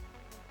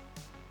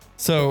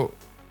 So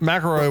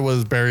McElroy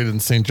was buried in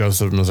St.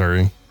 Joseph,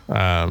 Missouri,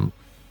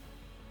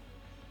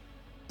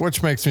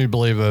 which makes me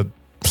believe that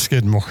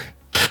Skidmore,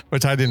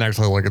 which I didn't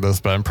actually look at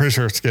this, but I'm pretty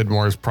sure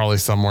Skidmore is probably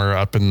somewhere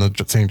up in the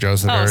St.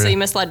 Joseph area. Oh, so you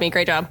misled me.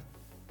 Great job.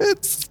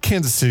 It's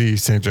Kansas City,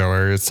 St. Joe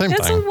area. It's the same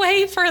thing. It's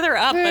way further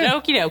up, but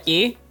okie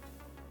dokie.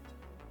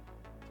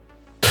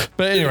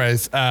 But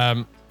anyways,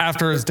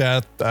 after his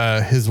death,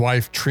 his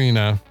wife,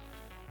 Trina,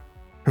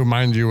 who,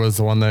 mind you, was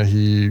the one that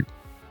he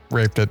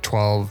raped at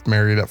 12,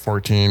 married at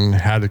 14,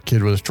 had a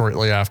kid with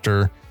shortly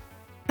after.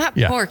 That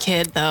poor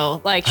kid,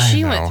 though. Like,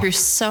 she went through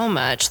so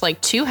much.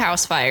 Like, 2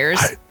 house fires.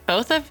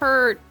 Both of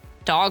her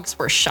dogs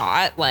were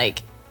shot.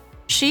 Like,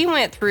 she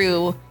went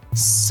through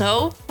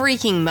so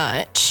freaking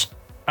much.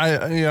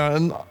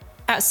 And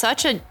at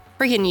such a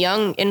freaking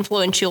young,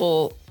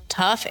 influential,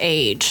 tough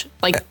age.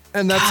 Like,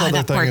 and that's the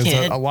other thing is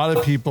that a lot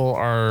of people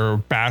are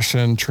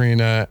bashing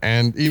Trina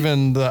and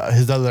even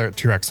his other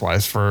 2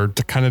 ex-wives for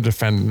kind of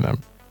defending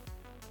them.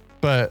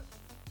 But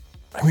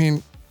I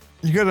mean,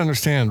 you got to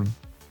understand,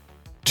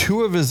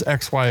 2 of his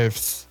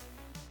ex-wives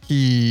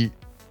he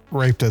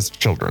raped as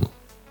children.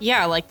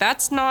 Yeah, like,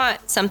 that's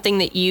not something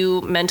that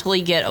you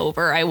mentally get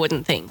over, I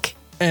wouldn't think.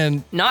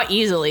 And not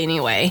easily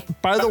anyway.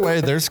 By the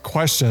way, there's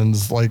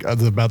questions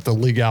about the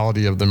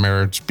legality of the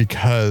marriage,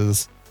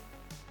 because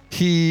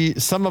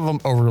some of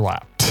them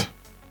overlapped.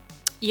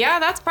 Yeah,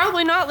 that's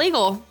probably not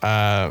legal.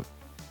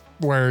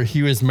 Where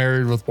he was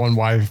married with one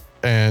wife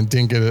and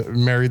didn't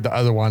married the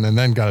other one and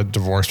then got a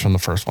divorce from the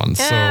first one. Yeah,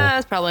 so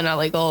that's probably not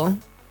legal.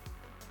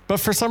 But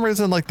for some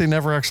reason, they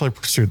never actually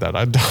pursued that.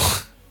 I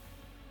don't.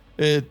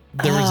 There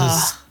was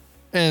this,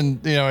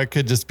 and it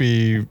could just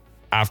be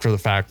after the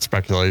fact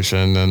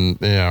speculation, and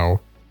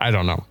I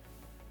don't know.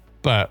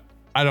 But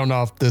I don't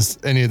know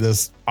if any of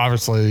this,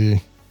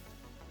 obviously,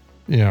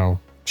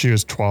 she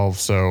was 12,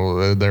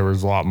 so there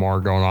was a lot more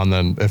going on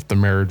than if the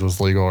marriage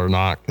was legal or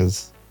not,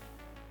 because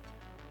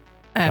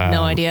I have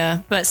no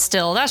idea. But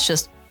still, that's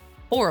just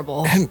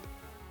horrible. And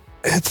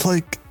it's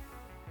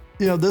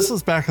this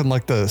was back in the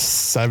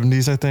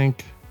 70s, I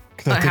think.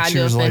 I had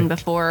to have been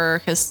before,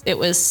 because it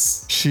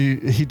was.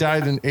 He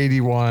died in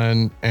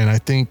 81, and I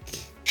think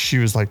she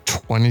was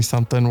 20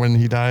 something when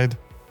he died.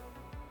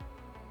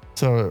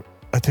 So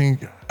I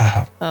think.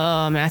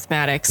 Oh,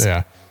 mathematics.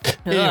 Yeah.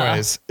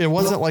 Anyways, it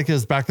wasn't it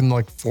was back in the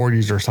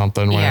 40s or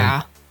something.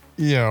 When,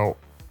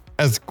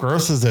 as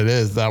gross as it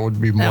is, that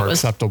would be more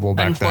acceptable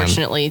back then.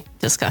 Unfortunately,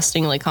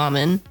 disgustingly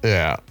common.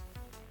 Yeah.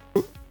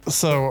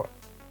 So,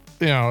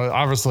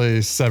 obviously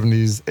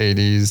 70s,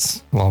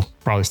 80s, well,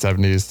 probably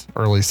 70s,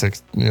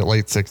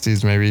 late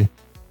 60s, maybe.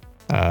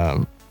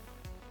 And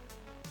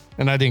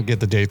I didn't get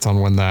the dates on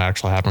when that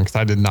actually happened, because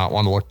I did not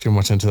want to look too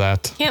much into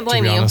that. Can't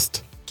blame you.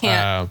 Honest.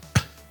 Can't.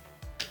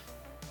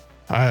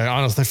 I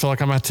honestly feel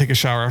like I'm going to take a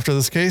shower after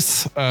this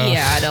case.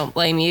 Yeah, I don't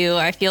blame you.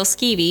 I feel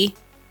skeevy.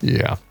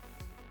 Yeah.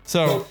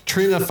 So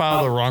Trina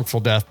filed a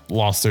wrongful death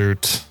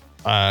lawsuit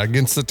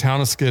against the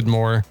town of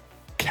Skidmore,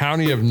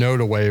 county of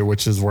Nodaway,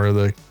 which is where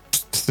the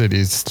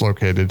city's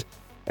located,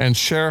 and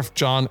Sheriff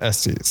John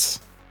Estes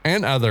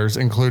and others,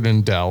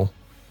 including Dell.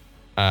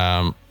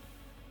 And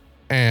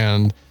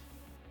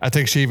I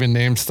think she even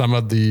named some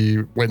of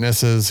the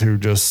witnesses who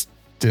just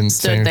didn't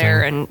say anything. Stood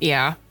there and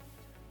yeah.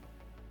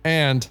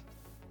 And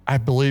I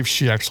believe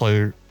she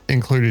actually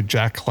included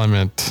Jack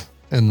Clement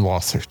in the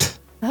lawsuit.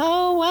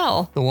 Oh,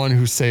 well. The one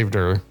who saved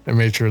her and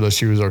made sure that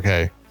she was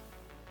okay.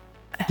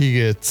 He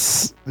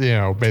gets,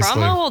 basically.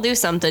 Trauma will do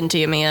something to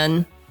you,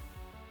 man.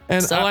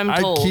 And so I'm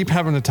told. I keep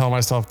having to tell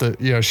myself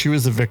that, she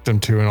was a victim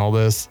too in all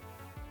this.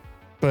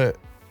 But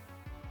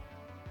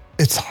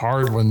it's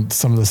hard when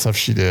some of the stuff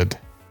she did.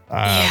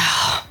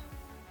 Yeah.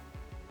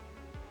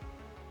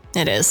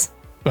 It is.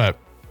 But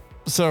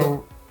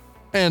so,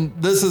 and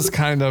this is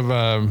kind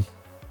of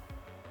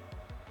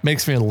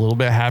makes me a little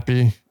bit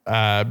happy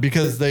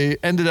because they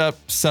ended up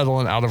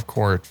settling out of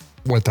court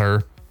with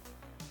her.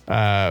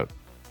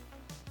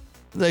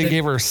 They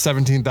gave her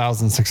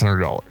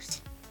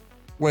 $17,600,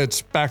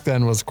 which back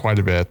then was quite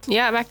a bit.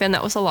 Yeah, back then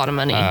that was a lot of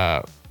money.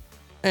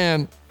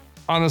 And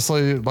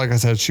honestly, like I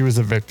said, she was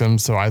a victim,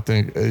 so I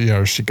think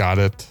she got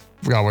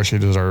what she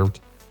deserved.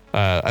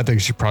 I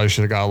think she probably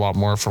should have got a lot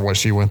more for what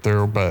she went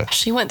through, but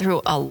she went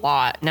through a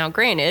lot. Now,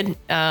 granted,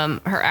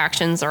 her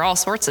actions are all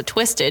sorts of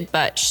twisted,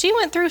 but she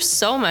went through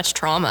so much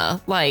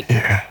trauma.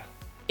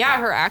 yeah,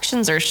 her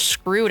actions are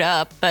screwed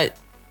up, but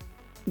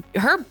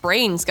her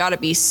brain's got to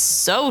be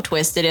so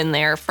twisted in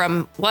there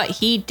from what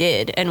he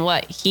did and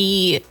what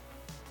he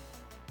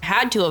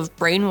had to have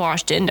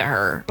brainwashed into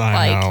her.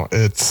 I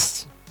know.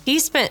 He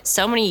spent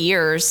so many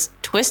years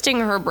twisting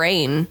her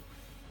brain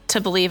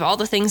to believe all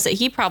the things that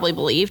he probably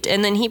believed,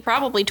 and then he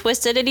probably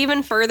twisted it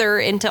even further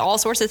into all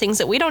sorts of things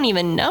that we don't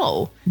even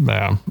know.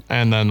 Yeah.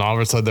 And then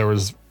obviously there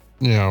was,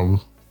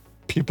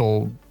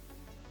 people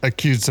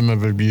accused him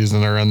of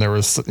abusing her, and there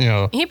was,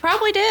 he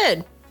probably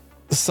did.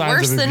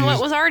 Worse than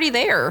what was already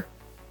there.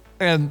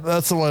 And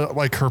that's what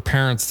like her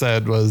parents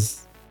said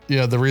was,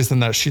 the reason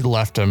that she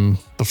left him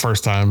the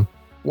first time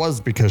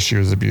was because she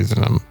was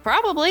abusing him.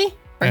 Probably.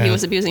 Or he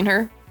was abusing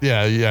her.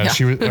 Yeah.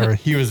 She was, or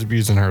he was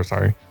abusing her.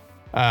 Sorry.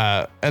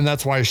 And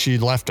that's why she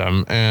left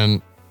him.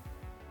 And,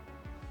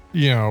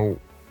 I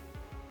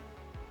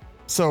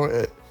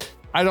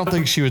don't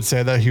think she would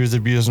say that he was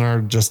abusing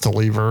her just to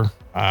leave her.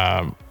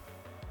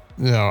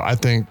 I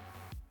think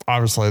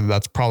obviously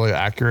that's probably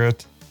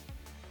accurate.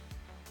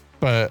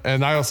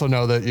 And I also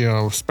know that,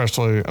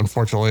 especially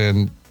unfortunately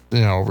in,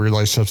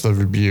 relationships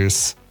of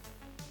abuse,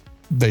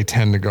 they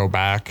tend to go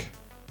back.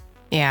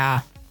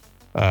 Yeah.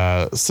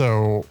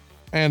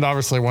 And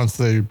obviously once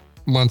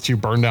you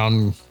burn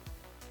down,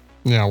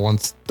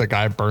 once the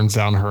guy burns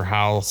down her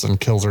house and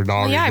kills her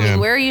dog. Well, yeah. Again, I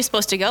mean, where are you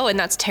supposed to go? And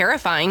that's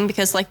terrifying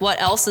because like,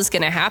 what else is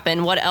going to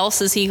happen? What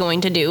else is he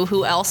going to do?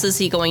 Who else is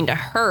he going to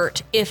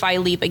hurt if I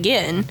leave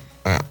again?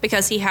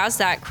 Because he has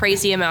that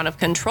crazy amount of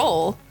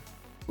control.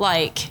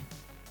 Like,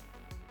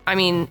 I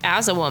mean,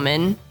 as a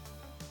woman,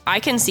 I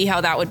can see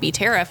how that would be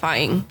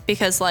terrifying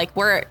because like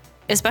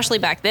especially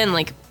back then,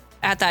 like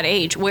at that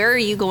age, where are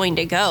you going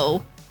to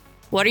go?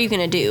 What are you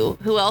going to do?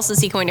 Who else is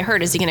he going to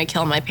hurt? Is he going to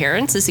kill my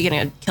parents? Is he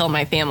going to kill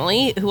my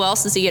family? Who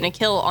else is he going to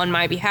kill on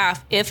my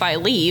behalf? If I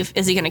leave,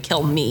 is he going to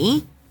kill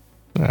me?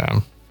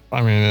 Yeah.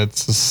 I mean,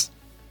 it's just,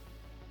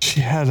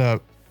 she had a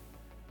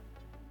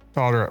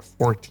daughter at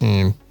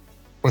 14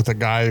 with a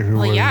guy who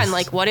was... yeah. And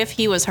like, what if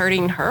he was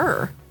hurting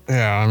her?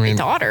 Yeah. I mean...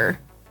 daughter,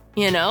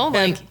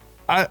 like...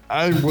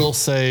 I will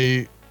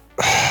say,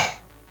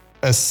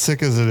 as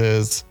sick as it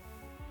is,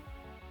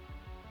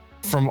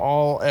 from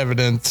all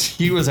evidence,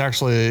 he was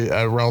actually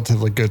a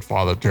relatively good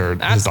father to her.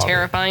 That's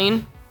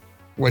terrifying.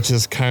 Which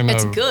is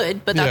it's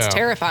good, but that's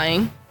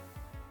terrifying.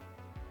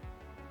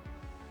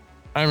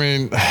 I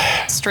mean,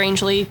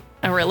 strangely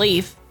a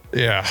relief.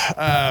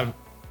 Yeah.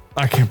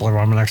 I can't believe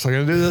I'm actually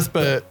going to do this,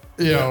 but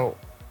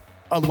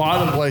a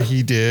lot of what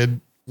he did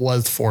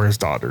was for his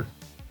daughter.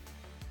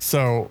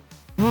 So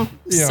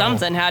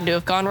something had to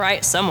have gone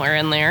right somewhere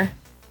in there.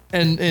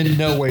 And in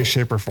no way,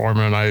 shape, or form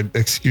am I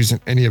excusing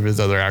any of his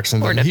other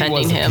actions. Or defending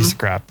him. He was a piece of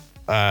crap.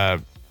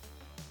 I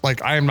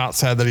am not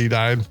sad that he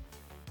died.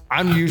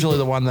 I'm usually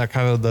the one that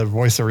kind of the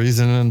voice of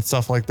reason and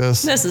stuff like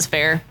this. This is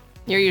fair.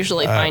 You're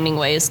usually finding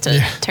ways to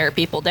tear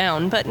people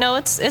down, but no,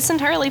 it's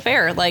entirely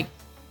fair. Like,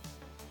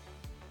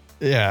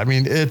 yeah, I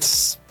mean,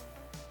 it's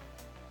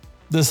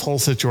this whole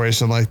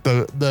situation, like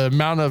the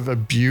amount of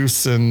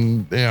abuse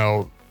and,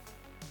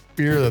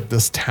 fear that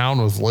this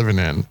town was living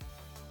in.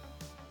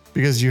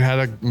 Because you had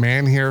a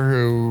man here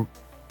who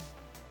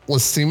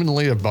was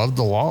seemingly above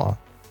the law.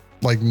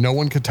 Like no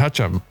one could touch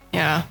him.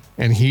 Yeah.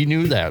 And he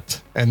knew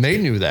that. And they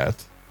knew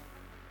that.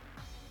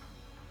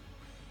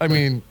 I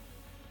mean,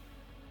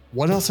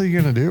 what else are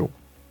you going to do?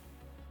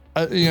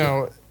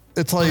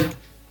 It's like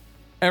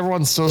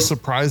everyone's so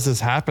surprised this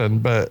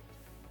happened, but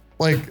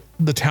like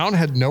the town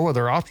had no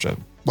other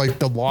option. Like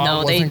the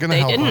law wasn't going to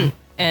help him. They didn't.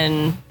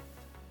 And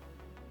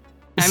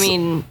I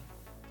mean...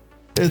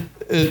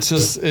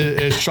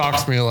 It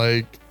shocks me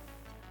like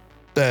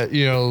that,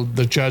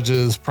 the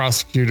judges,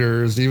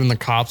 prosecutors, even the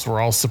cops were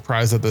all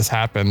surprised that this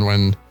happened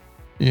when,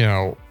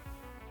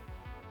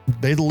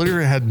 they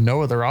literally had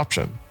no other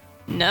option.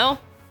 No,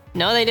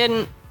 they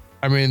didn't.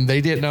 I mean, they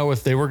didn't know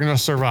if they were going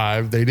to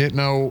survive. They didn't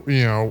know,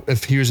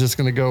 if he was just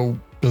going to go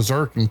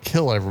berserk and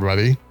kill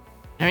everybody.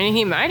 I mean,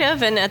 he might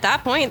have. And at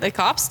that point, the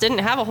cops didn't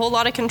have a whole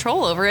lot of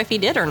control over if he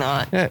did or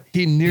not. Yeah,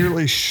 he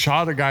nearly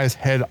shot a guy's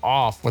head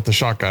off with a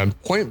shotgun,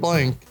 point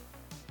blank.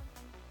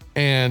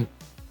 And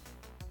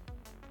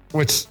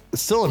which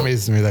still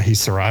amazes me that he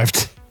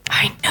survived.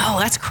 I know.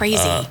 That's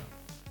crazy.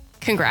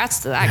 Congrats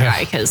to that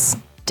guy, because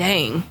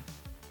dang.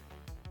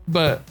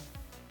 But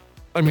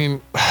I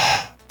mean,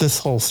 this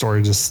whole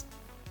story just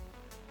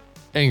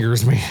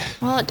angers me.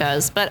 Well, it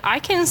does, but I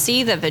can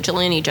see the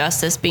vigilante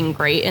justice being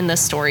great in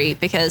this story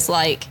because,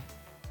 like,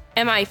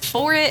 am I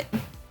for it?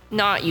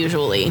 Not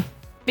usually,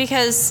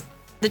 because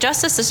the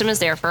justice system is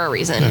there for a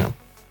reason. Yeah.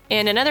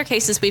 And in other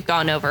cases we've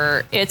gone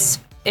over, it's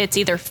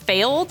either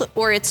failed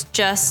or it's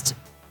just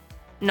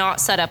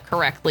not set up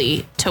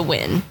correctly to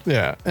win.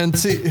 Yeah. And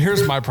see,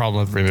 here's my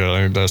problem with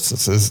vigilante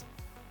justice is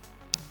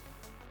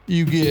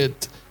you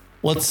get,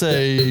 let's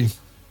say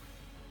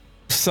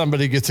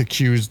somebody gets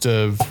accused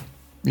of,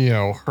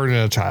 hurting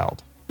a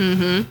child.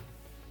 Mm-hmm.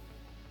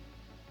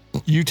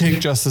 You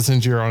take justice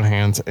into your own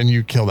hands and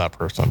you kill that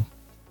person.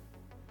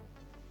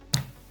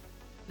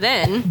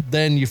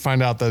 Then you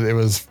find out that it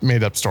was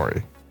made up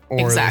story.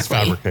 or it's Exactly.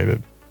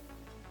 fabricated.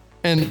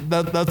 And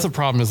that's the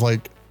problem is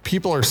like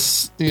people are,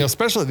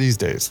 especially these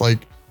days, like,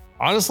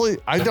 honestly,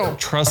 I don't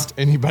trust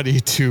anybody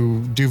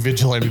to do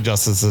vigilante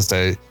justice this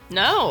day.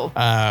 No.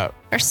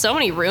 There's so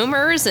many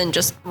rumors and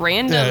just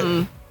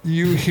random.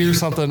 You hear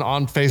something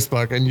on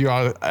Facebook and you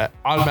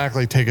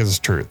automatically take it as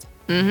truth.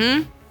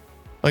 Mm-hmm.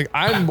 Like,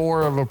 I'm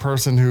more of a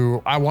person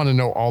who I want to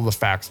know all the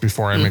facts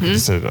before I make a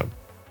decision.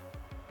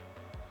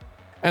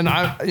 And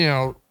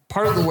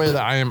part of the way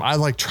that I am, I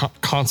like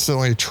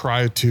constantly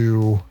try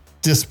to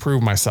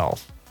disprove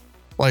myself.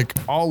 Like,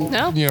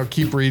 I'll,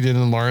 keep reading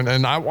and learn,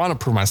 and I want to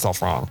prove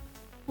myself wrong.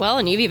 Well,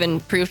 and you've even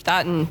proved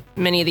that in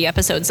many of the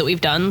episodes that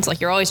we've done. It's like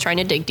you're always trying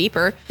to dig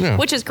deeper,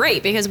 which is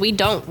great because we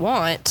don't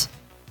want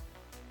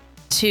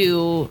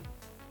to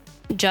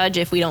judge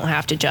if we don't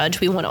have to judge.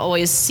 We want to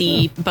always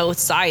see both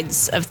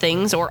sides of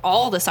things or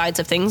all the sides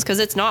of things because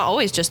it's not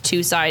always just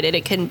two-sided.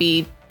 It can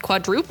be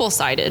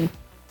quadruple-sided.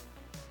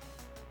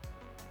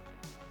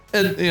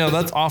 And,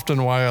 that's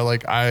often why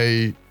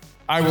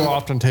I will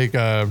often take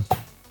a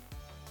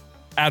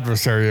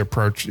adversary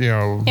approach,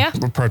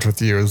 approach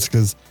with you is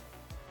because,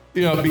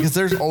 because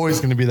there's always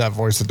going to be that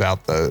voice of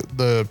doubt,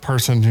 the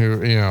person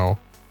who,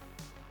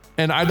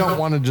 and I don't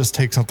want to just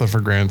take something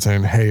for granted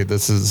saying, hey,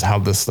 this is how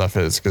this stuff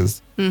is.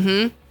 Cause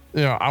I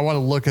want to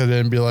look at it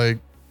and be like,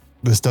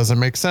 this doesn't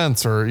make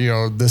sense.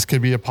 Or, this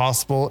could be a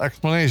possible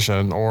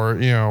explanation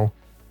or,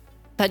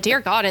 But dear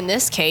God, in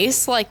this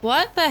case, like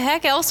what the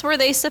heck else were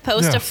they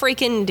supposed to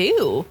freaking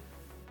do?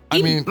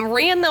 He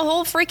ran the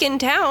whole freaking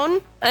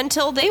town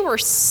until they were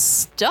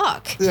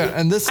stuck. Yeah,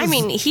 and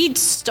he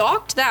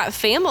stalked that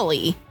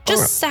family.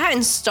 Just sat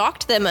and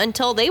stalked them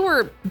until they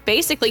were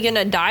basically going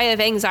to die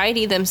of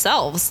anxiety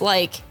themselves.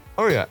 Like,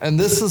 oh yeah, and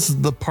this is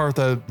the part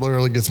that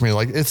literally gets me.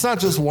 Like, it's not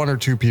just one or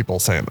two people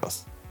saying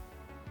this.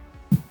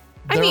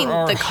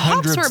 The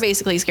cops were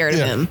basically scared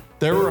of him.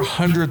 There were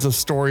hundreds of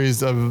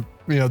stories of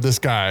this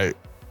guy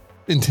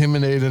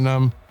intimidating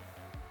them.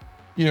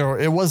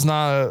 It was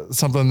not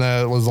something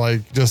that was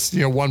like just,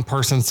 one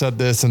person said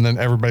this and then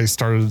everybody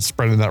started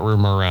spreading that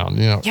rumor around,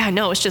 Yeah,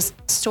 no, it's just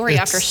story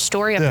after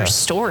story after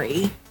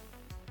story.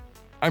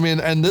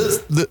 And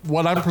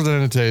what I'm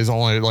presenting today is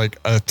only like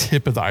a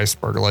tip of the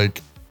iceberg.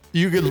 Like,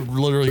 you could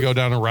literally go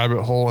down a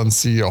rabbit hole and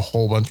see a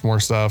whole bunch more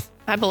stuff.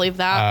 I believe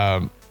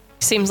that.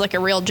 Seems like a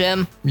real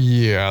gem.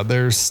 Yeah,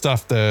 there's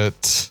stuff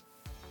that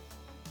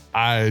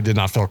I did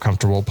not feel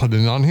comfortable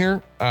putting on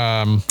here.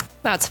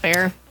 That's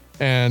fair.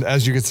 And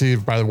as you can see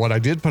by what I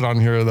did put on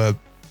here,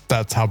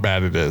 that's how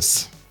bad it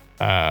is.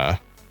 There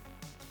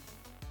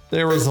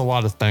was a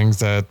lot of things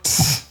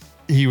that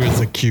he was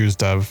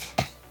accused of.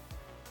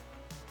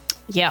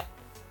 Yep.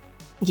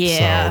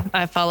 Yeah, so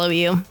I follow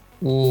you.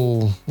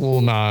 We'll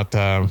not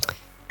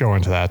go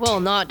into that.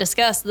 We'll not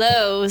discuss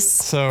those.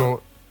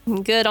 So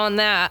good on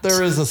that.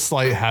 There is a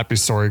slight happy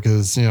story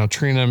because,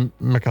 Trina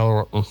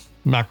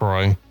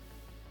McElroy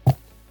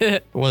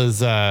was,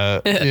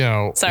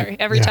 sorry.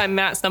 Every time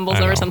Matt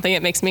stumbles over something,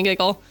 it makes me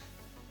giggle.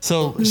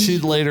 So she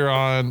later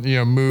on,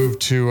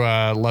 moved to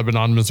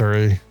Lebanon,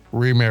 Missouri,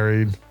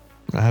 remarried,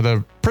 had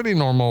a pretty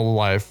normal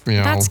life,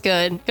 That's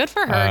good. Good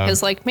for her.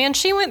 Cause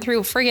she went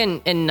through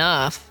friggin'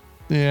 enough.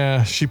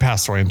 Yeah. She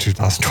passed away in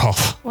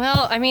 2012.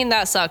 Well,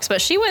 that sucks,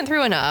 but she went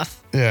through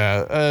enough.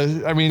 Yeah.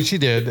 She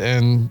did.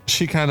 And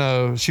she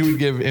would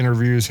give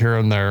interviews here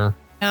and there.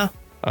 Yeah.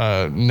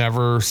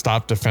 Never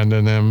stopped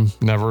defending him,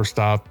 never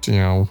stopped,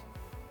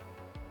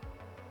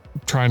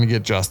 trying to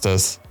get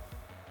justice.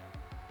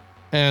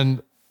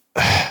 And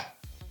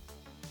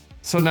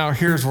so now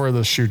here's where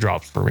the shoe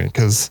drops for me.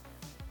 Cause,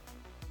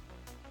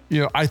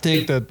 I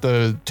think that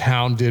the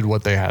town did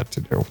what they had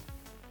to do.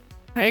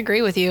 I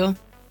agree with you.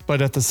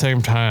 But at the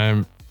same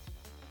time,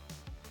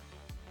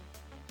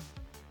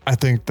 I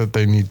think that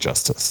they need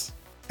justice.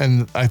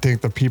 And I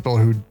think the people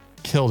who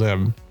killed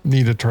him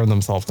need to turn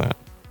themselves in.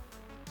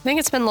 I think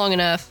it's been long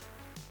enough,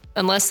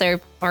 unless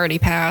they're already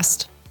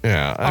passed.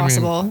 Yeah.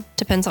 Possible.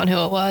 Depends on who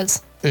it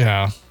was.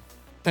 Yeah.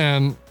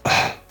 And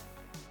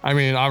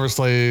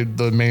obviously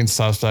the main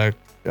suspect,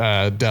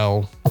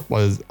 Dell,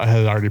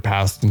 had already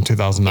passed in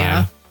 2009.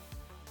 Yeah.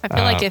 I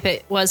feel like if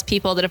it was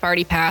people that have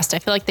already passed, I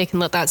feel like they can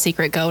let that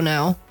secret go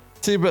now.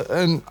 See,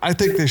 and I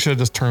think they should have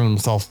just turned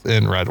themselves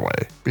in right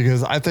away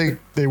because I think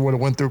they would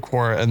have went through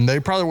court and they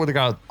probably would have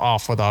got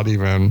off without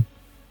even.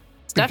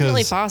 It's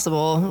definitely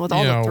possible with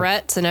all the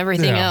threats and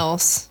everything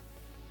else.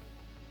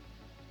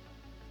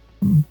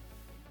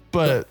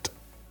 But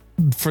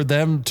for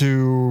them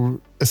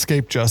to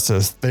escape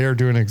justice, they are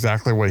doing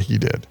exactly what he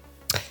did.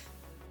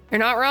 You're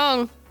not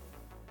wrong.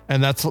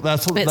 And that's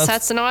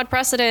sets an odd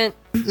precedent.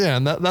 Yeah,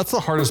 and that's the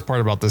hardest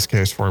part about this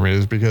case for me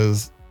is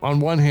because on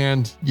one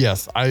hand,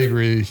 yes, I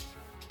agree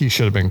he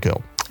should have been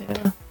killed.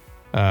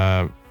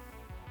 Yeah.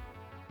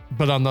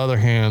 But on the other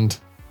hand,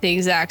 the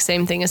exact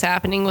same thing is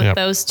happening with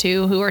those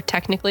two who are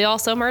technically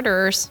also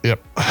murderers.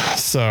 Yep.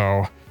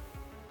 So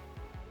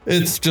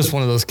it's just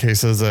one of those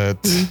cases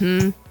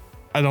that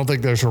I don't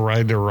think there's a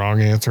right or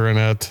wrong answer in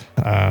it.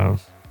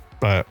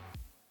 But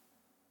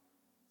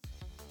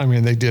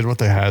they did what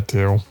they had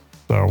to.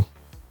 So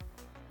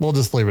We'll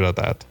just leave it at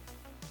that.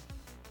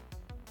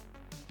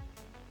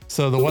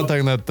 So the one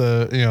thing that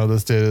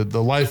this did,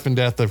 the life and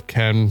death of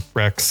Ken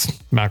Rex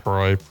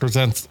McElroy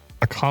presents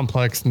a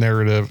complex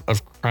narrative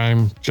of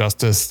crime,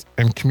 justice,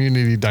 and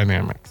community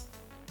dynamics.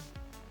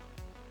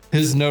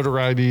 His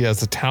notoriety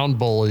as a town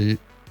bully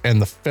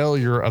and the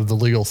failure of the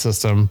legal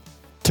system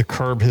to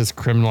curb his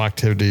criminal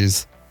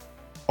activities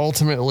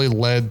ultimately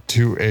led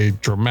to a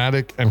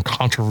dramatic and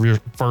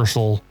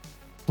controversial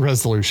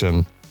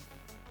resolution.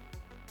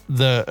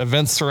 The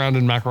events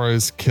surrounding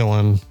McElroy's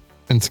killing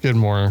in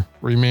Skidmore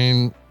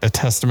remain a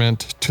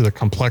testament to the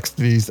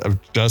complexities of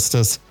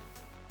justice,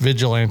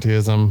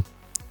 vigilantism,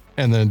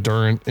 and the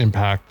enduring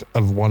impact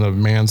of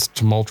one man's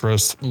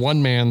tumultuous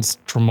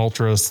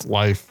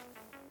life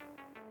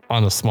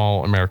on a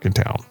small American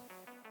town.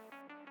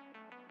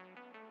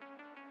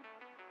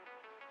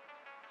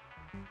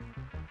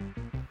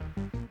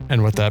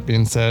 And with that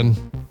being said,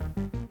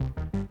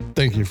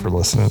 thank you for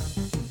listening.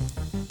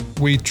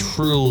 We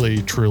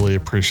truly, truly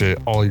appreciate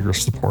all your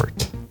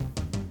support.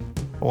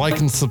 Like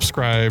and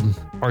subscribe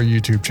our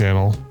YouTube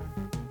channel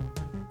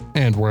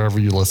and wherever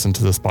you listen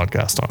to this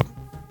podcast on.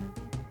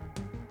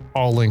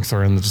 All links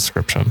are in the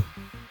description.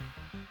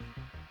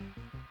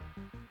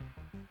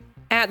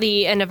 At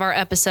the end of our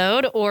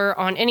episode or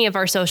on any of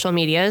our social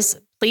medias,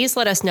 please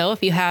let us know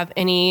if you have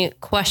any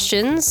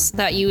questions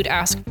that you would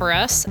ask for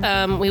us.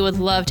 We would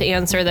love to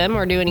answer them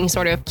or do any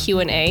sort of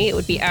Q&A. It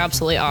would be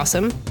absolutely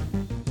awesome.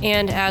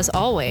 And as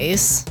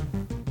always,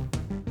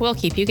 we'll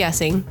keep you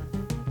guessing.